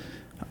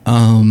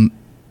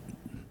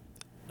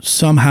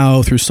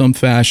 Somehow, through some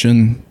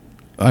fashion,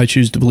 I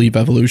choose to believe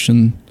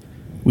evolution.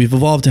 We've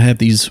evolved to have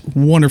these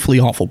wonderfully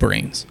awful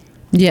brains.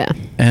 Yeah.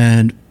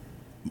 And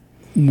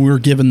we're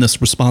given this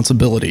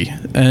responsibility.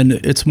 And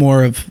it's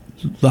more of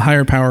the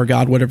higher power,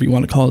 God, whatever you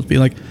want to call it, be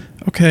like,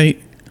 okay,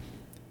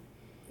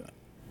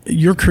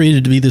 you're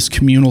created to be this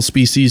communal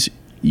species.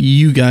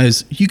 You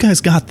guys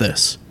got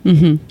this.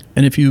 Mm-hmm.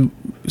 And if you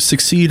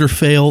succeed or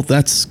fail,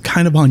 that's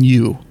kind of on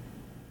you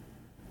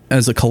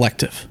as a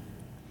collective.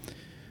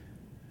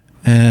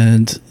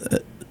 And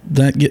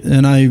I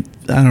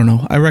don't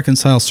know. I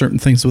reconcile certain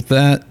things with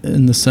that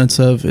in the sense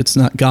of it's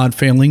not God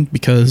failing,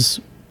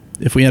 because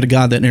if we had a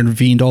God that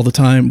intervened all the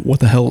time, what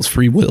the hell is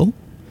free will?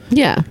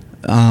 Yeah.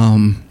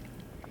 And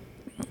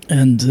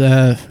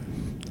I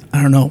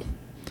don't know.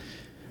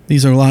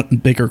 These are a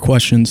lot bigger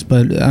questions,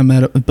 but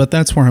but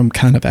that's where I'm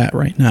kind of at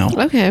right now.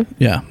 Okay.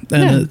 Yeah.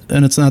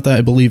 And it's not that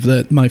I believe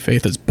that my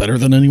faith is better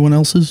than anyone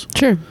else's.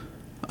 Sure.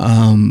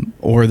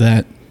 Or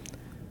that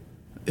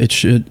it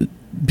should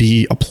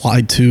be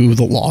applied to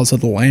the laws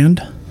of the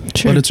land.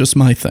 Sure. But it's just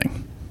my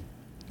thing.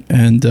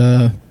 And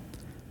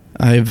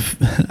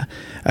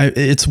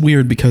it's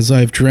weird because I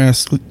have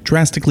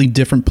drastically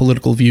different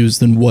political views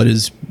than what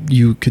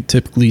you could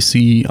typically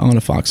see on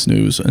a Fox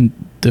News, and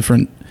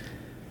different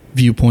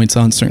viewpoints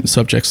on certain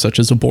subjects such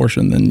as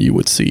abortion than you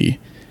would see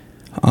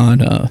on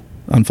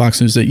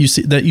Fox News that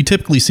you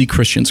typically see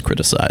Christians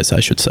criticize,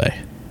 I should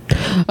say.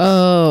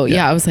 Oh,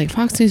 yeah. I was like,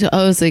 Fox News.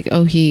 I was like,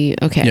 okay.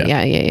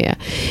 Yeah.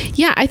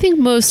 Yeah, I think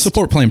most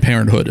support Planned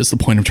Parenthood is the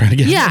point I'm trying to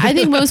get. Yeah, I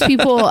think most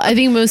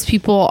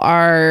people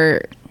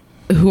are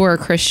who are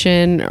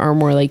Christian are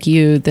more like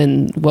you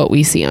than what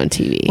we see on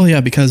TV. Well,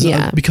 yeah,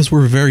 because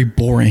we're very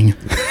boring.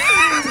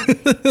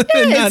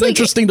 And not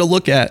interesting to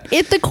look at.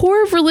 At the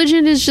core of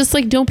religion is just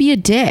like, don't be a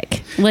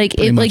dick. Like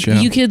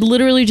you could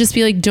literally just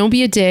be like, don't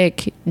be a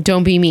dick,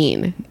 don't be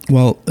mean.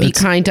 Well, be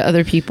kind to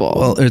other people.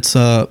 Well, it's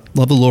love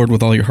the Lord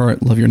with all your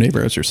heart, love your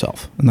neighbor as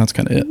yourself, and that's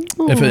kind of it.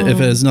 Aww. If it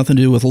has nothing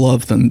to do with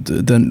love,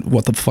 then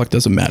what the fuck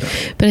does it matter?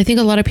 But I think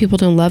a lot of people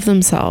don't love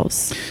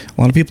themselves.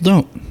 A lot of people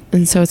don't,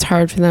 and so it's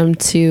hard for them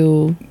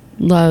to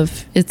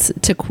love. It's,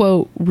 to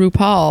quote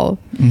RuPaul,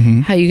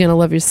 how are you gonna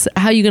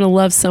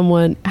love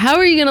someone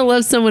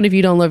if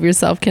you don't love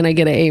yourself? Can I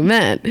get an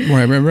amen?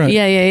 Right.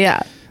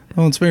 Yeah.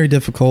 Well, it's very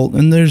difficult,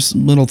 and there's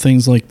little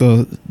things like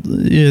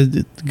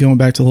going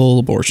back to the whole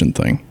abortion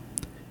thing.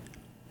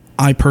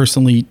 I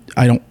personally,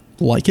 I don't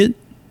like it,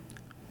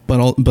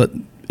 but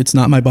it's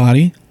not my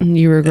body.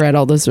 You regret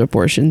all those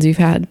abortions you've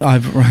had. I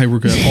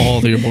regret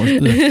all the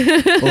abortions.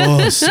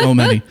 Oh, so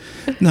many.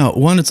 No,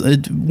 one, it's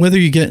whether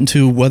you get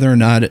into whether or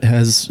not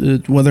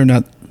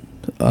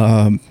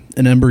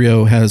an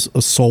embryo has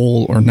a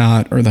soul or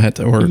not, or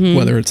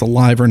whether it's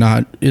alive or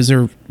not, is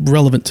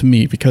irrelevant to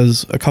me,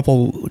 because a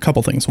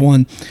couple things.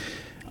 One,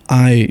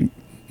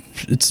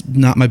 it's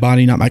not my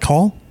body, not my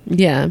call.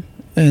 Yeah.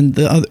 And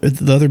the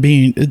other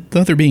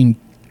being,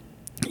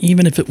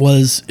 even if it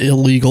was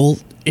illegal,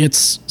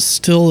 it's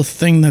still a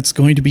thing that's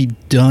going to be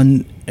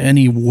done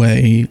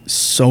anyway.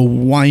 So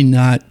why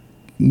not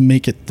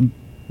make it the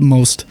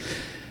most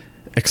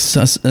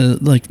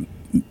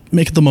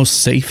make it the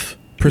most safe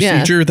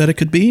procedure that it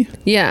could be?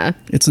 Yeah.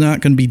 It's not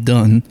going to be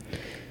done.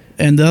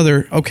 And the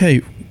other,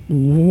 okay,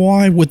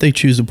 why would they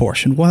choose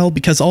abortion? Well,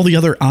 because all the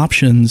other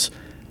options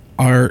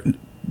are,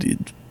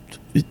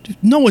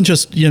 no one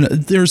just,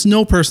 there's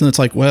no person that's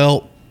like,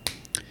 well,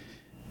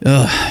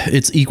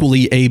 it's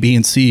equally A, B,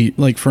 and C,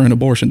 like for an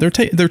abortion. They're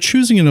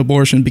choosing an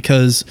abortion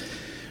because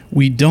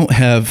we don't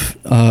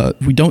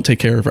take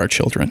care of our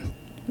children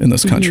in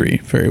this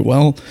country very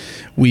well.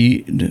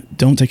 We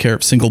don't take care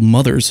of single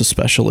mothers,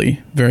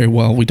 especially, very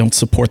well. We don't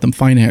support them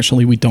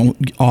financially. We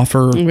don't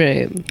offer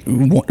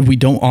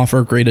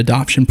great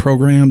adoption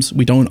programs.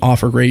 We don't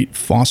offer great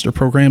foster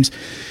programs.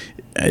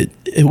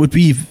 It would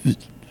be,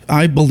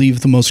 I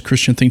believe, the most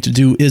Christian thing to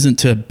do isn't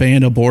to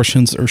ban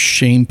abortions or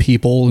shame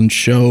people and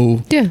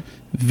show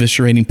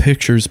eviscerating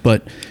pictures,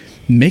 but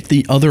make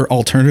the other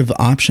alternative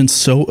options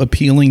so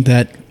appealing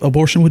that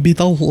abortion would be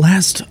the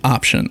last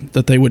option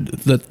that they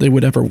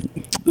would ever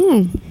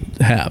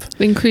have.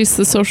 Increase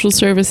the social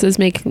services,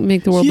 make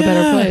the world a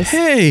better place.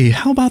 Hey,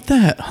 how about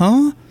that,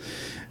 huh?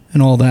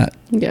 And all that.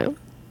 Yeah.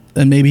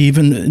 And maybe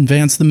even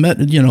advance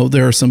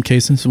there are some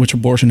cases in which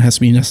abortion has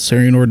to be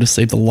necessary in order to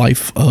save the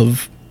life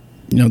of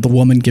the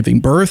woman giving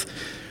birth.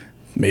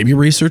 Maybe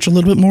research a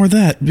little bit more of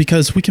that,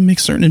 because we can make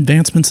certain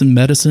advancements in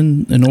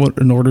medicine in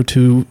order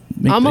to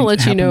make I'm gonna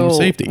let you know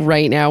safety.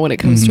 Right now, when it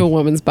comes to a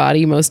woman's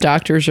body, most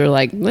doctors are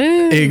like,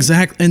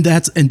 exactly, and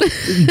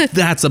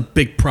that's a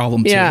big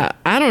problem too. Yeah,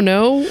 I don't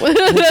know.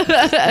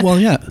 Well,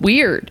 yeah,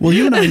 weird. Well,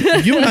 you and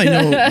I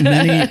know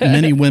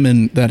many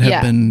women that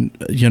have been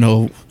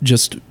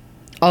just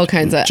all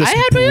kinds of. Just I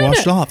had my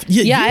brushed own. off.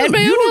 Yeah, I had my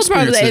own health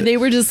problems, and they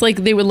were just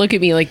like, they would look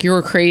at me like,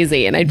 you're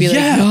crazy, and I'd be like,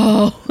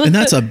 no. And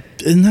that's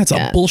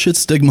a bullshit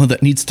stigma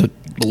that needs to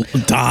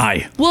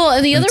die. Well,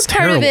 and the other It's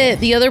part of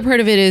terrible. it,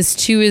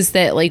 is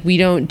that like we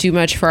don't do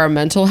much for our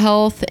mental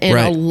health, and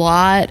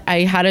Right.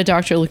 I had a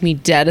doctor look me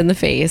dead in the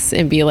face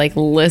and be like,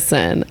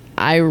 "Listen,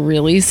 I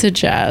really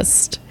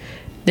suggest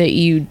that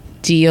you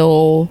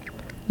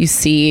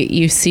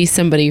see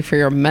somebody for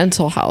your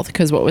mental health,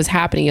 because what was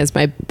happening is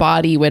my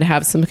body would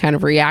have some kind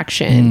of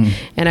reaction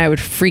and I would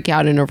freak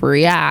out and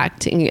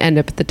overreact and end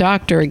up at the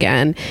doctor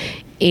again."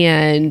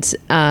 And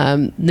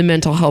the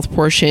mental health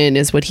portion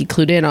is what he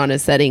clued in on,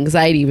 is that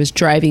anxiety was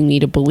driving me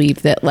to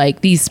believe that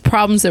like these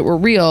problems that were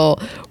real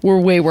were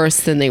way worse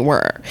than they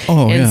were.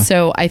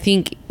 So I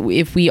think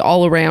if we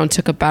all around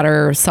took a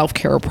better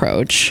self-care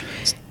approach,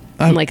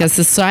 like a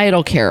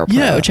societal care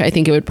approach, I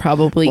think it would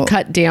probably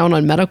cut down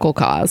on medical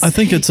costs. I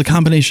think it's a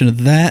combination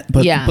of that,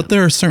 but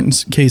there are certain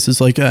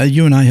cases like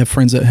you and I have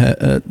friends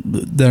that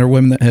that are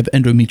women that have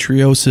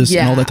endometriosis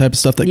and all that type of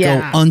stuff that go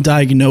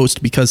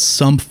undiagnosed because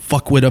some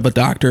fuckwit of a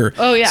doctor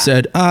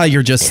said,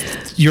 you're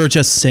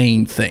just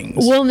saying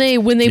things. Well,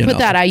 when they put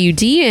that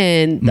IUD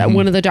in,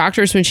 one of the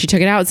doctors, when she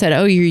took it out, said,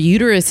 "Oh, your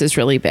uterus is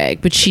really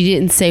big," but she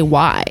didn't say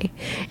why.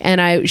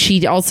 And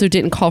she also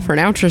didn't call for an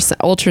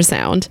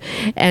ultrasound,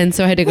 and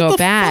so I had to go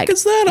back. What the fuck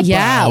is that about?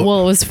 Yeah,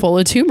 well, it was full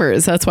of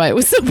tumors. That's why it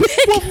was so big.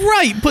 Well,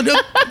 right, but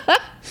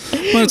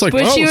it's like,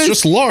 it's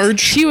just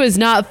large. She was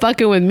not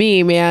fucking with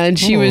me, man.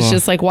 She was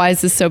just like, "Why is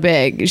this so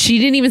big?" She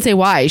didn't even say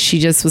why. She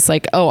just was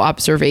like, "Oh,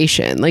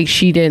 observation." Like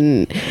she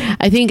didn't.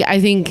 I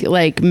think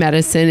like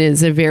medicine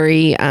is a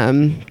very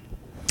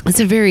it's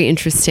a very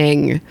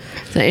interesting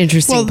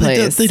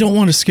place. They don't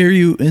want to scare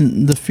you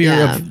in the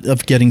fear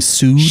of getting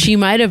sued. She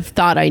might have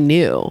thought I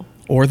knew,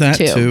 or that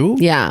too.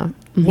 Yeah.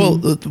 Mm-hmm. Well,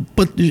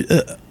 but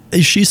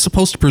is she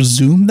supposed to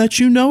presume that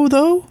you know,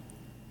 though?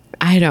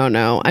 I don't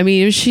know. I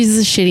mean, she's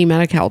a shitty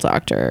medical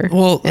doctor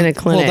in a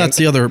clinic. Well, that's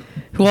the other.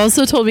 Who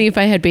also told me if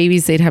I had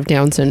babies, they'd have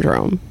Down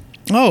syndrome.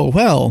 Oh,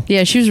 well.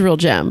 Yeah, she was a real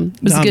gem.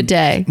 It was a good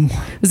day.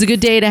 It was a good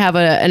day to have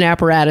an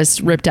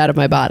apparatus ripped out of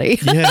my body.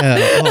 Yeah.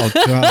 Oh,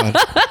 God.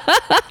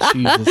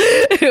 Jesus.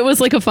 It was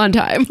like a fun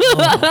time.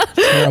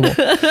 Terrible.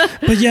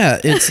 But yeah,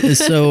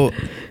 it's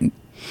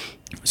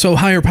so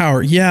higher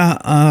power. Yeah,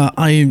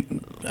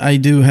 I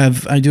do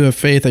have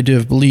faith. I do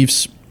have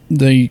beliefs.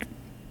 They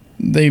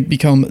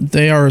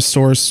are a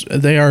source.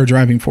 They are a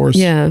driving force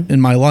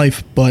in my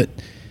life. But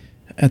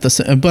at the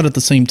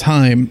same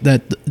time,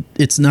 that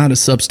it's not a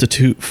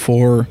substitute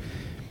for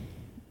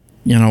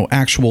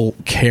actual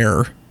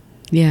care.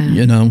 Yeah.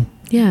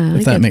 Yeah.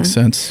 If that makes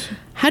sense.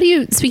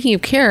 Speaking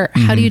of care,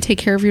 how do you take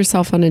care of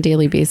yourself on a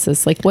daily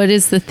basis? Like, what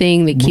is the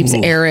thing that keeps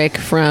Eric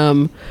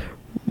from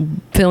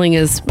filling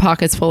his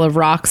pockets full of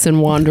rocks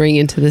and wandering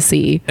into the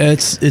sea?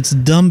 It's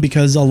dumb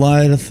because a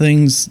lot of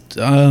things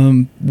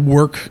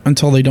work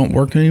until they don't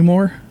work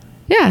anymore.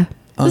 Yeah,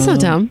 that's not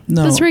dumb.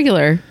 No, that's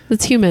regular.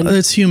 That's human.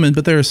 It's human,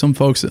 but there are some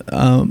folks.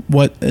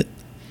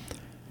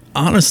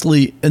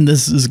 Honestly, and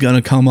this is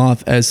gonna come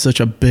off as such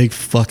a big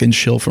fucking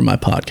shill for my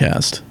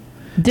podcast.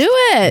 Do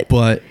it.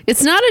 But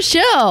it's not a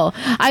shill.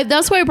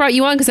 That's why I brought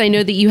you on, because I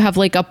know that you have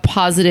like a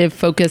positive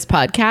focused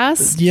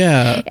podcast.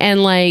 Yeah.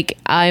 And like,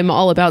 I'm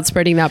all about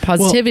spreading that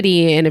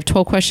positivity. And if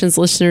 12 Questions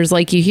listeners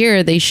like you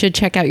here, they should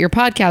check out your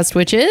podcast,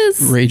 which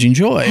is Raging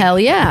Joy. Hell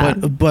yeah.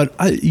 But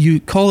you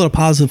call it a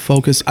positive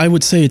focus. I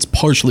would say it's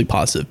partially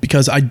positive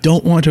because I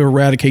don't want to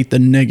eradicate the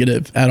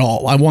negative at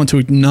all. I want to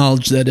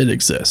acknowledge that it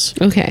exists.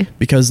 Okay.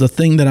 Because the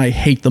thing that I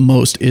hate the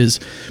most is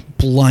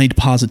blind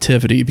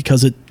positivity,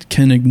 because it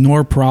can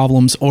ignore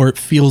problems, or it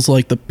feels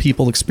like the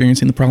people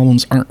experiencing the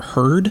problems aren't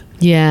heard.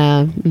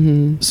 Yeah.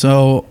 Mm-hmm.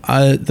 So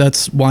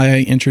that's why I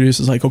introduce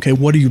is like, okay,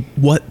 what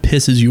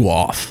pisses you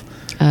off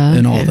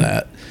and all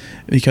that,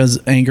 because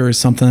anger is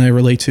something I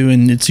relate to,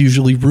 and it's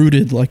usually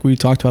rooted, like we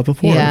talked about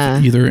before,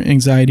 of either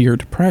anxiety or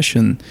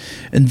depression.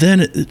 And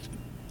then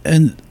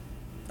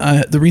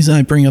the reason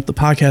I bring up the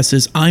podcast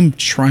is I'm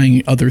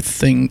trying other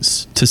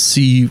things to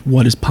see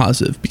what is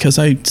positive, because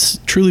I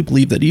truly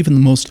believe that even the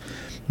most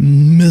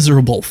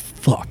miserable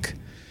fuck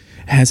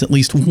has at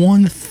least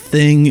one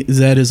thing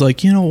that is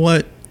like, you know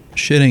what,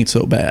 shit ain't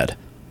so bad.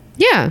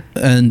 Yeah.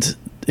 And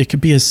it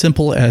could be as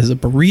simple as a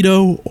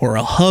burrito or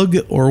a hug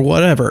or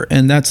whatever.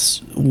 And that's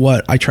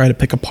what I try to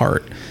pick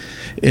apart,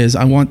 is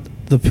I want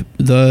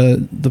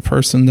the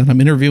person that I'm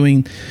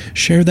interviewing,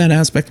 share that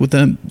aspect with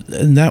them,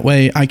 and that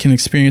way I can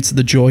experience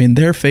the joy in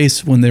their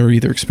face when they're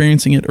either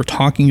experiencing it or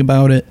talking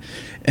about it,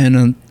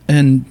 and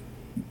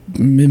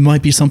it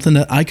might be something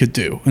that I could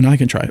do and I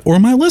can try, or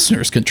my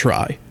listeners can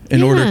try,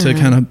 in order to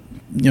kind of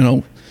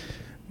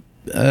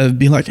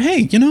be like,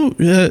 hey,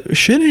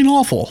 shit ain't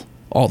awful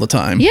all the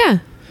time. Yeah,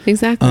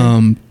 exactly.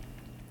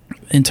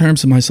 In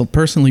terms of myself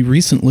personally,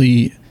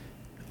 recently,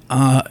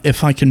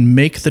 if I can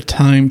make the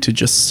time to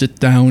just sit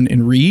down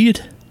and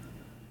read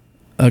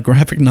a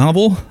graphic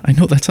novel, I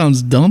know that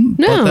sounds dumb,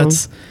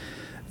 but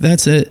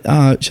that's it.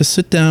 Just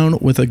sit down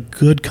with a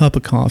good cup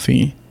of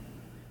coffee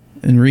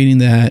and reading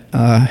that,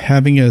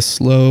 having a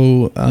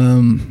slow...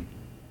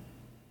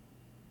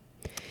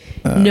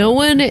 no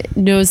one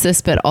knows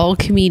this, but all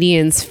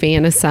comedians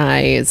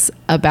fantasize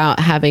about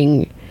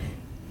having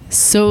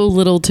so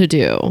little to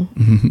do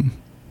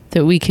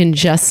that we can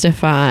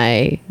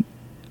justify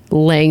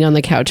laying on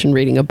the couch and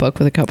reading a book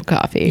with a cup of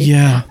coffee.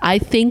 Yeah. I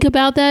think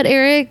about that,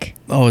 Eric.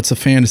 Oh, it's a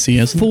fantasy,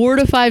 isn't it? 4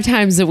 to 5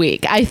 times a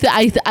week.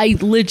 I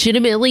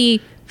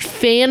legitimately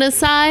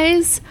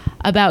fantasize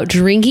about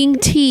drinking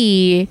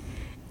tea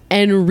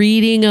and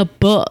reading a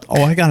book.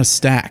 Oh, I got a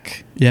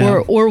stack.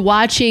 Yeah. Or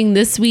watching.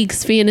 This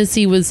week's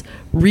fantasy was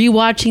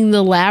rewatching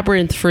The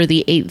Labyrinth for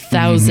the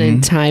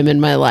 8,000th time in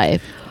my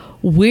life.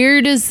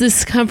 Where does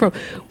this come from?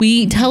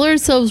 We tell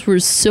ourselves we're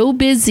so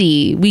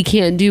busy we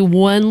can't do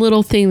one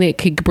little thing that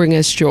could bring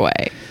us joy.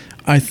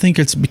 I think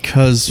it's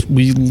because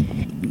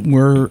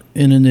we're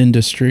in an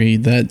industry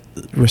that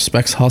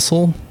respects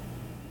hustle.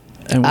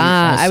 And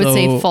I would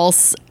say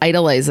false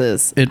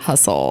idolizes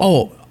hustle.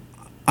 Oh,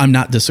 I'm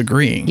not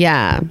disagreeing.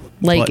 Yeah.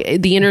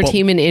 Like the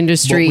entertainment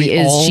industry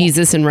is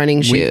Jesus in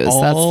running shoes.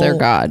 That's their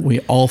God. We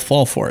all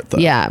fall for it, though.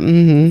 Yeah.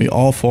 Mm-hmm. We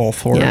all fall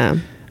for Yeah.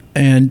 it.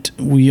 And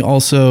we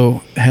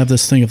also have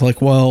this thing of like,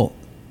 well,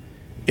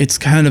 it's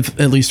kind of,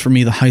 at least for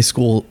me, the high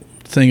school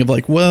thing of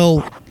like,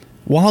 well,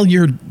 while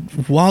you're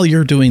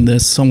doing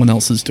this, someone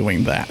else is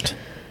doing that.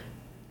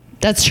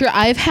 That's true.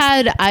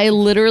 I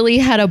literally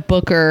had a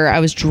booker.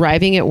 I was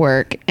driving at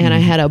work and I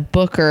had a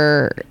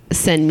booker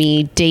send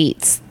me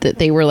dates that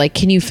they were like,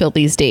 can you fill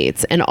these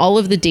dates? And all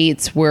of the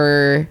dates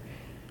were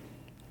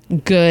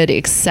good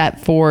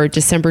except for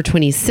December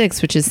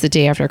 26th, which is the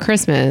day after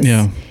Christmas.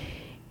 Yeah.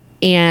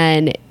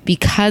 And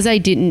because I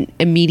didn't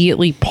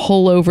immediately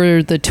pull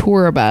over the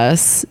tour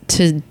bus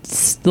to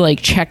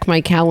like check my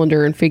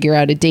calendar and figure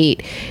out a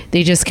date,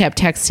 they just kept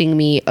texting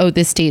me, oh,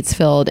 this date's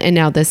filled. And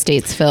now this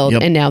date's filled.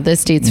 Yep. And now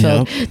this date's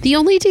filled. The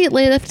only date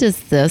left is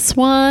this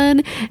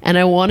one. And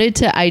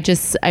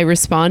I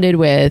responded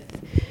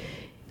with,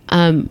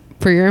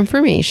 for your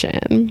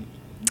information,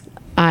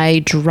 I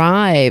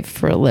drive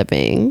for a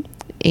living.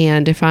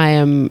 And if I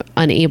am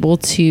unable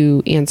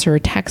to answer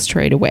a text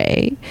right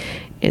away,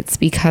 it's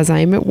because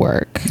I'm at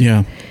work.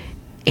 Yeah.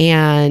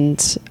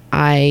 And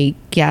I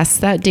guess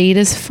that date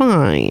is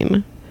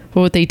fine.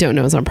 But what they don't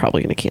know is I'm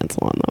probably going to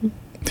cancel on them.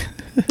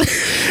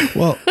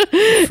 Well,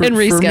 and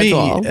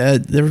reschedule.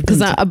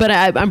 But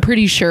I'm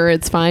pretty sure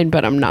it's fine,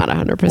 but I'm not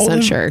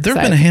 100% sure. There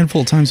have been a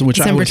handful of times in which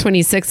December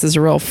 26th is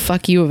a real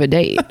fuck you of a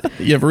date.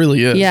 Yeah, it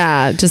really is.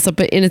 Yeah, it's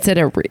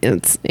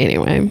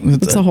anyway.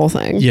 It's a whole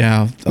thing.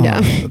 Yeah.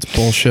 Yeah. That's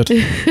bullshit.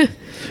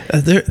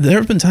 There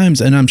have been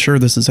times, and I'm sure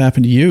this has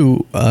happened to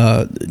you,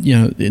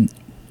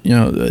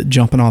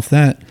 jumping off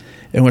that,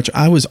 in which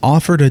I was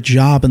offered a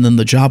job and then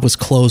the job was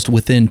closed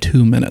within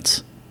 2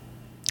 minutes.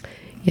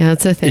 Yeah,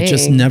 that's a thing. It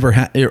just never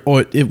happened.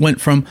 Or it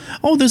went from,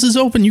 oh, this is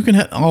open, you can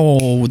have,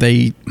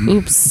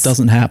 oops.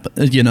 Doesn't happen,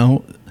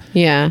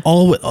 Yeah. A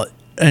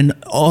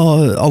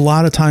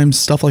lot of times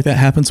stuff like that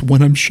happens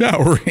when I'm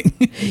showering.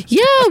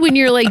 Yeah, when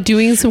you're like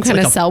doing some kind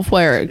of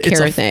self-care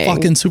thing.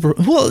 Fucking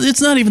well,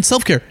 it's not even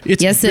self-care.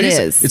 Yes, it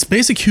is. It's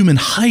basic human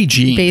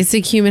hygiene.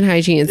 Basic human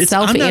hygiene. It's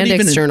self and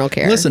external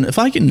care. Listen, if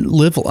I can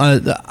live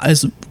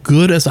as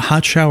good as a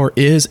hot shower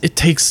is, it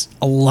takes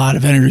a lot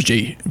of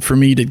energy for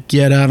me to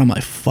get out of my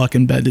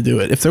fucking bed to do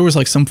it. If there was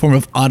like some form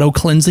of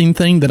auto-cleansing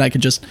thing that I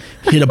could just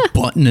hit a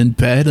button in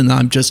bed and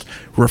I'm just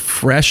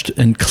refreshed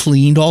and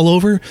cleaned all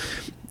over,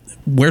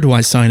 where do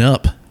I sign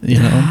up?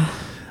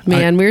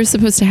 Man, we were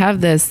supposed to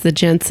have this. The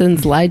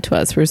Jensens lied to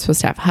us. We were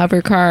supposed to have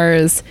hover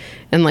cars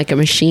and like a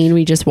machine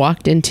we just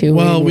walked into.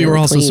 Well, we were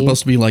also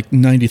supposed to be like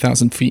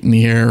 90,000 feet in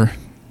the air.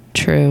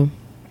 True.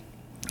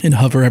 And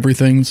hover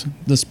everything's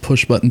this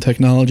push button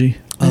technology.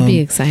 That'd be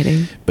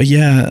exciting. But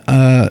yeah,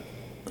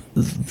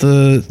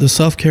 the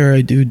self-care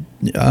I do,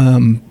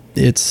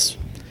 it's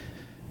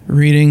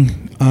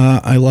reading.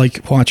 I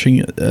like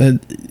watching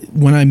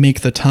when I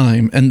make the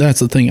time, and that's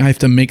the thing. I have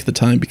to make the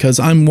time because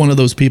I'm one of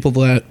those people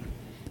that,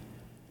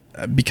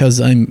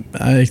 because I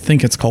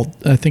think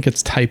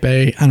it's type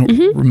A. I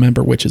don't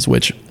remember which is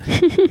which.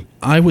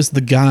 I was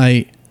the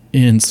guy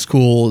in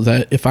school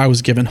that if I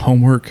was given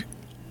homework,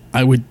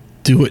 I would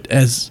do it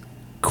as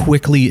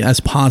quickly as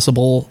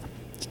possible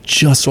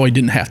just so I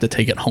didn't have to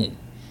take it home.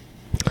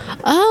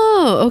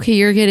 Oh, okay.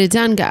 You're a get it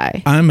done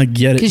guy. I'm a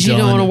get it done. Because you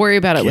don't want to worry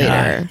about it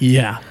later.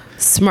 Yeah.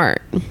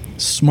 Smart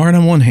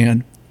on one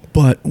hand,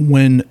 but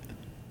when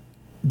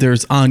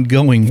there's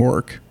ongoing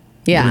work,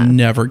 you're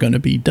never going to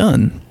be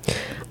done.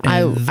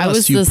 And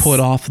you put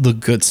off the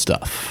good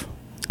stuff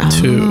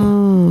too.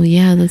 Oh,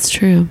 yeah, that's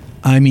true.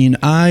 I mean,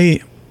 I'm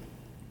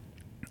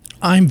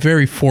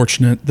very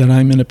fortunate that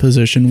I'm in a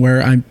position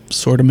where I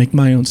sort of make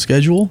my own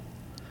schedule,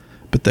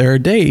 but there are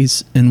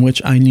days in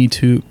which I need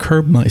to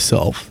curb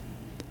myself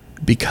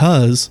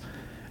because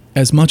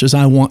as much as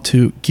I want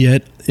to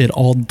get it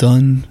all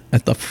done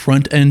at the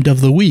front end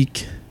of the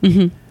week,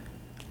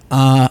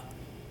 I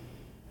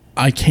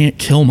can't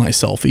kill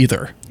myself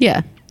either.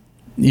 Yeah.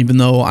 Even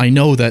though I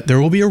know that there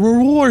will be a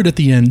reward at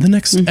the end, the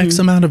next X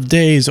amount of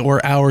days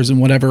or hours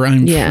and whatever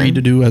I'm free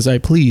to do as I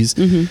please.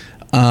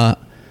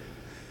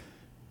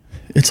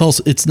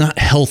 It's not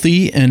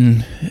healthy,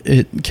 and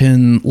it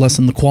can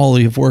lessen the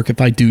quality of work if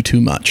I do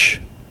too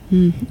much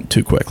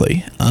too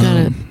quickly.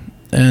 And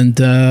and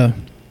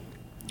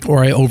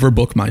or I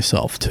overbook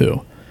myself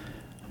too.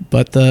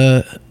 But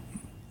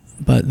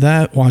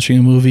that watching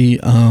a movie,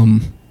 I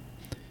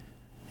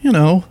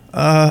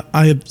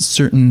have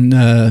certain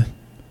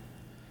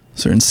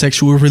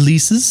sexual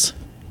releases.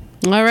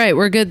 All right,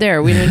 we're good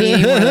there. We don't need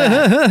any more of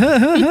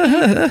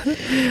that.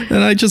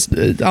 And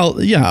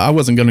I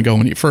wasn't going to go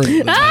any further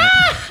than that.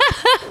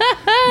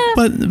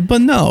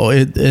 But no,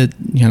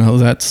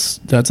 that's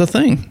a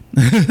thing.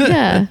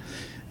 Yeah.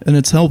 And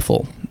it's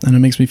helpful, and it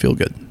makes me feel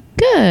good.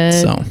 Good.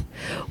 So,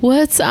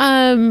 what's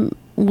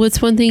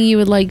one thing you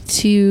would like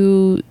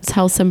to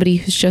tell somebody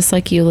who's just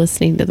like you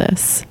listening to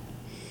this?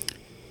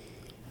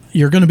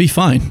 You're going to be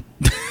fine.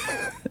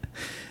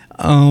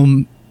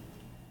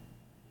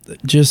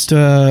 Just be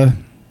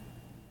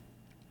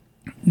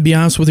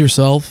honest with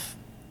yourself.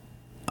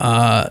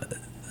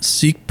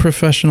 Seek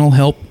professional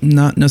help,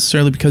 not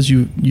necessarily because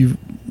you're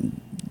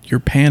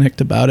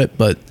panicked about it,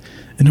 but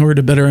in order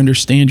to better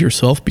understand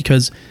yourself,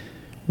 because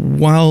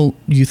while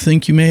you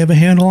think you may have a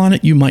handle on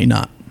it, you might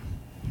not.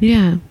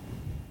 Yeah.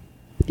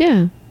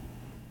 Yeah.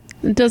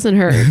 It doesn't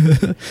hurt.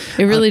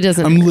 It really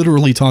doesn't. I'm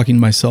literally talking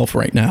to myself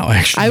right now,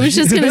 actually. I was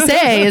just going to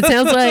say, it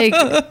sounds like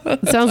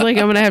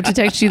I'm going to have to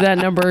text you that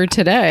number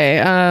today.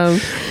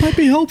 Might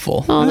be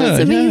helpful. Oh,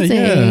 that's amazing.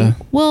 Yeah.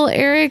 Well,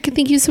 Eric,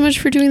 thank you so much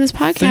for doing this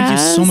podcast. Thank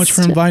you so much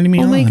for inviting me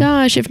on. Oh my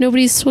gosh. If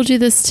nobody's told you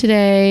this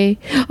today.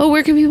 Oh,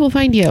 where can people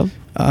find you?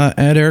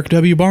 At Eric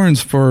W.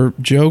 Barnes for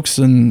jokes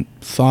and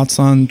thoughts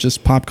on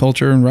just pop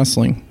culture and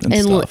wrestling and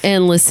stuff.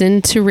 And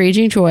listen to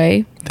Raging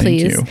Joy,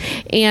 please. Thank you.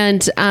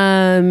 And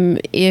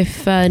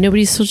if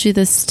nobody's told you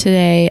this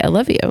today, I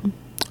love you.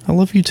 I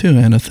love you too,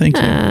 Anna. Thank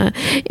you.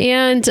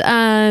 And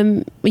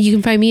you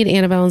can find me at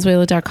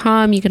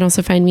AnnaValenzuela.com. You can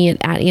also find me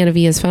at Anna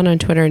V is Fun on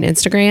Twitter and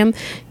Instagram.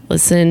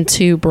 Listen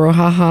to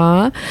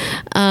Brohaha.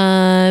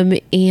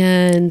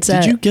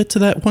 Did you get to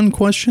that one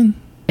question?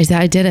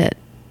 I did it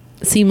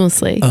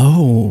seamlessly.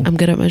 Oh, I'm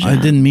good at my job. I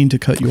didn't mean to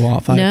cut you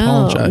off. I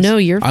apologize. No,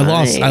 you're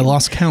fine. I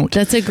lost count.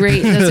 That's a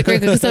great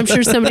because I'm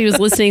sure somebody was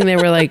listening and they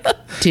were like,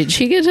 did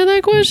she get to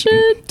that question?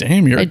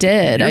 Damn, I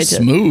did. You're I just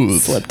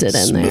smooth. Slipped it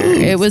in there.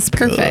 It was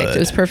perfect. Good. It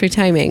was perfect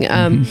timing.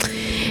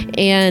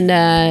 And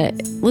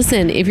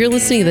listen, if you're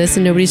listening to this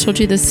and nobody's told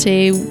you this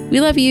today,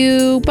 we love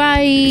you.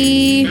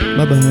 Bye.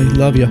 Bye-bye.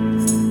 Love you.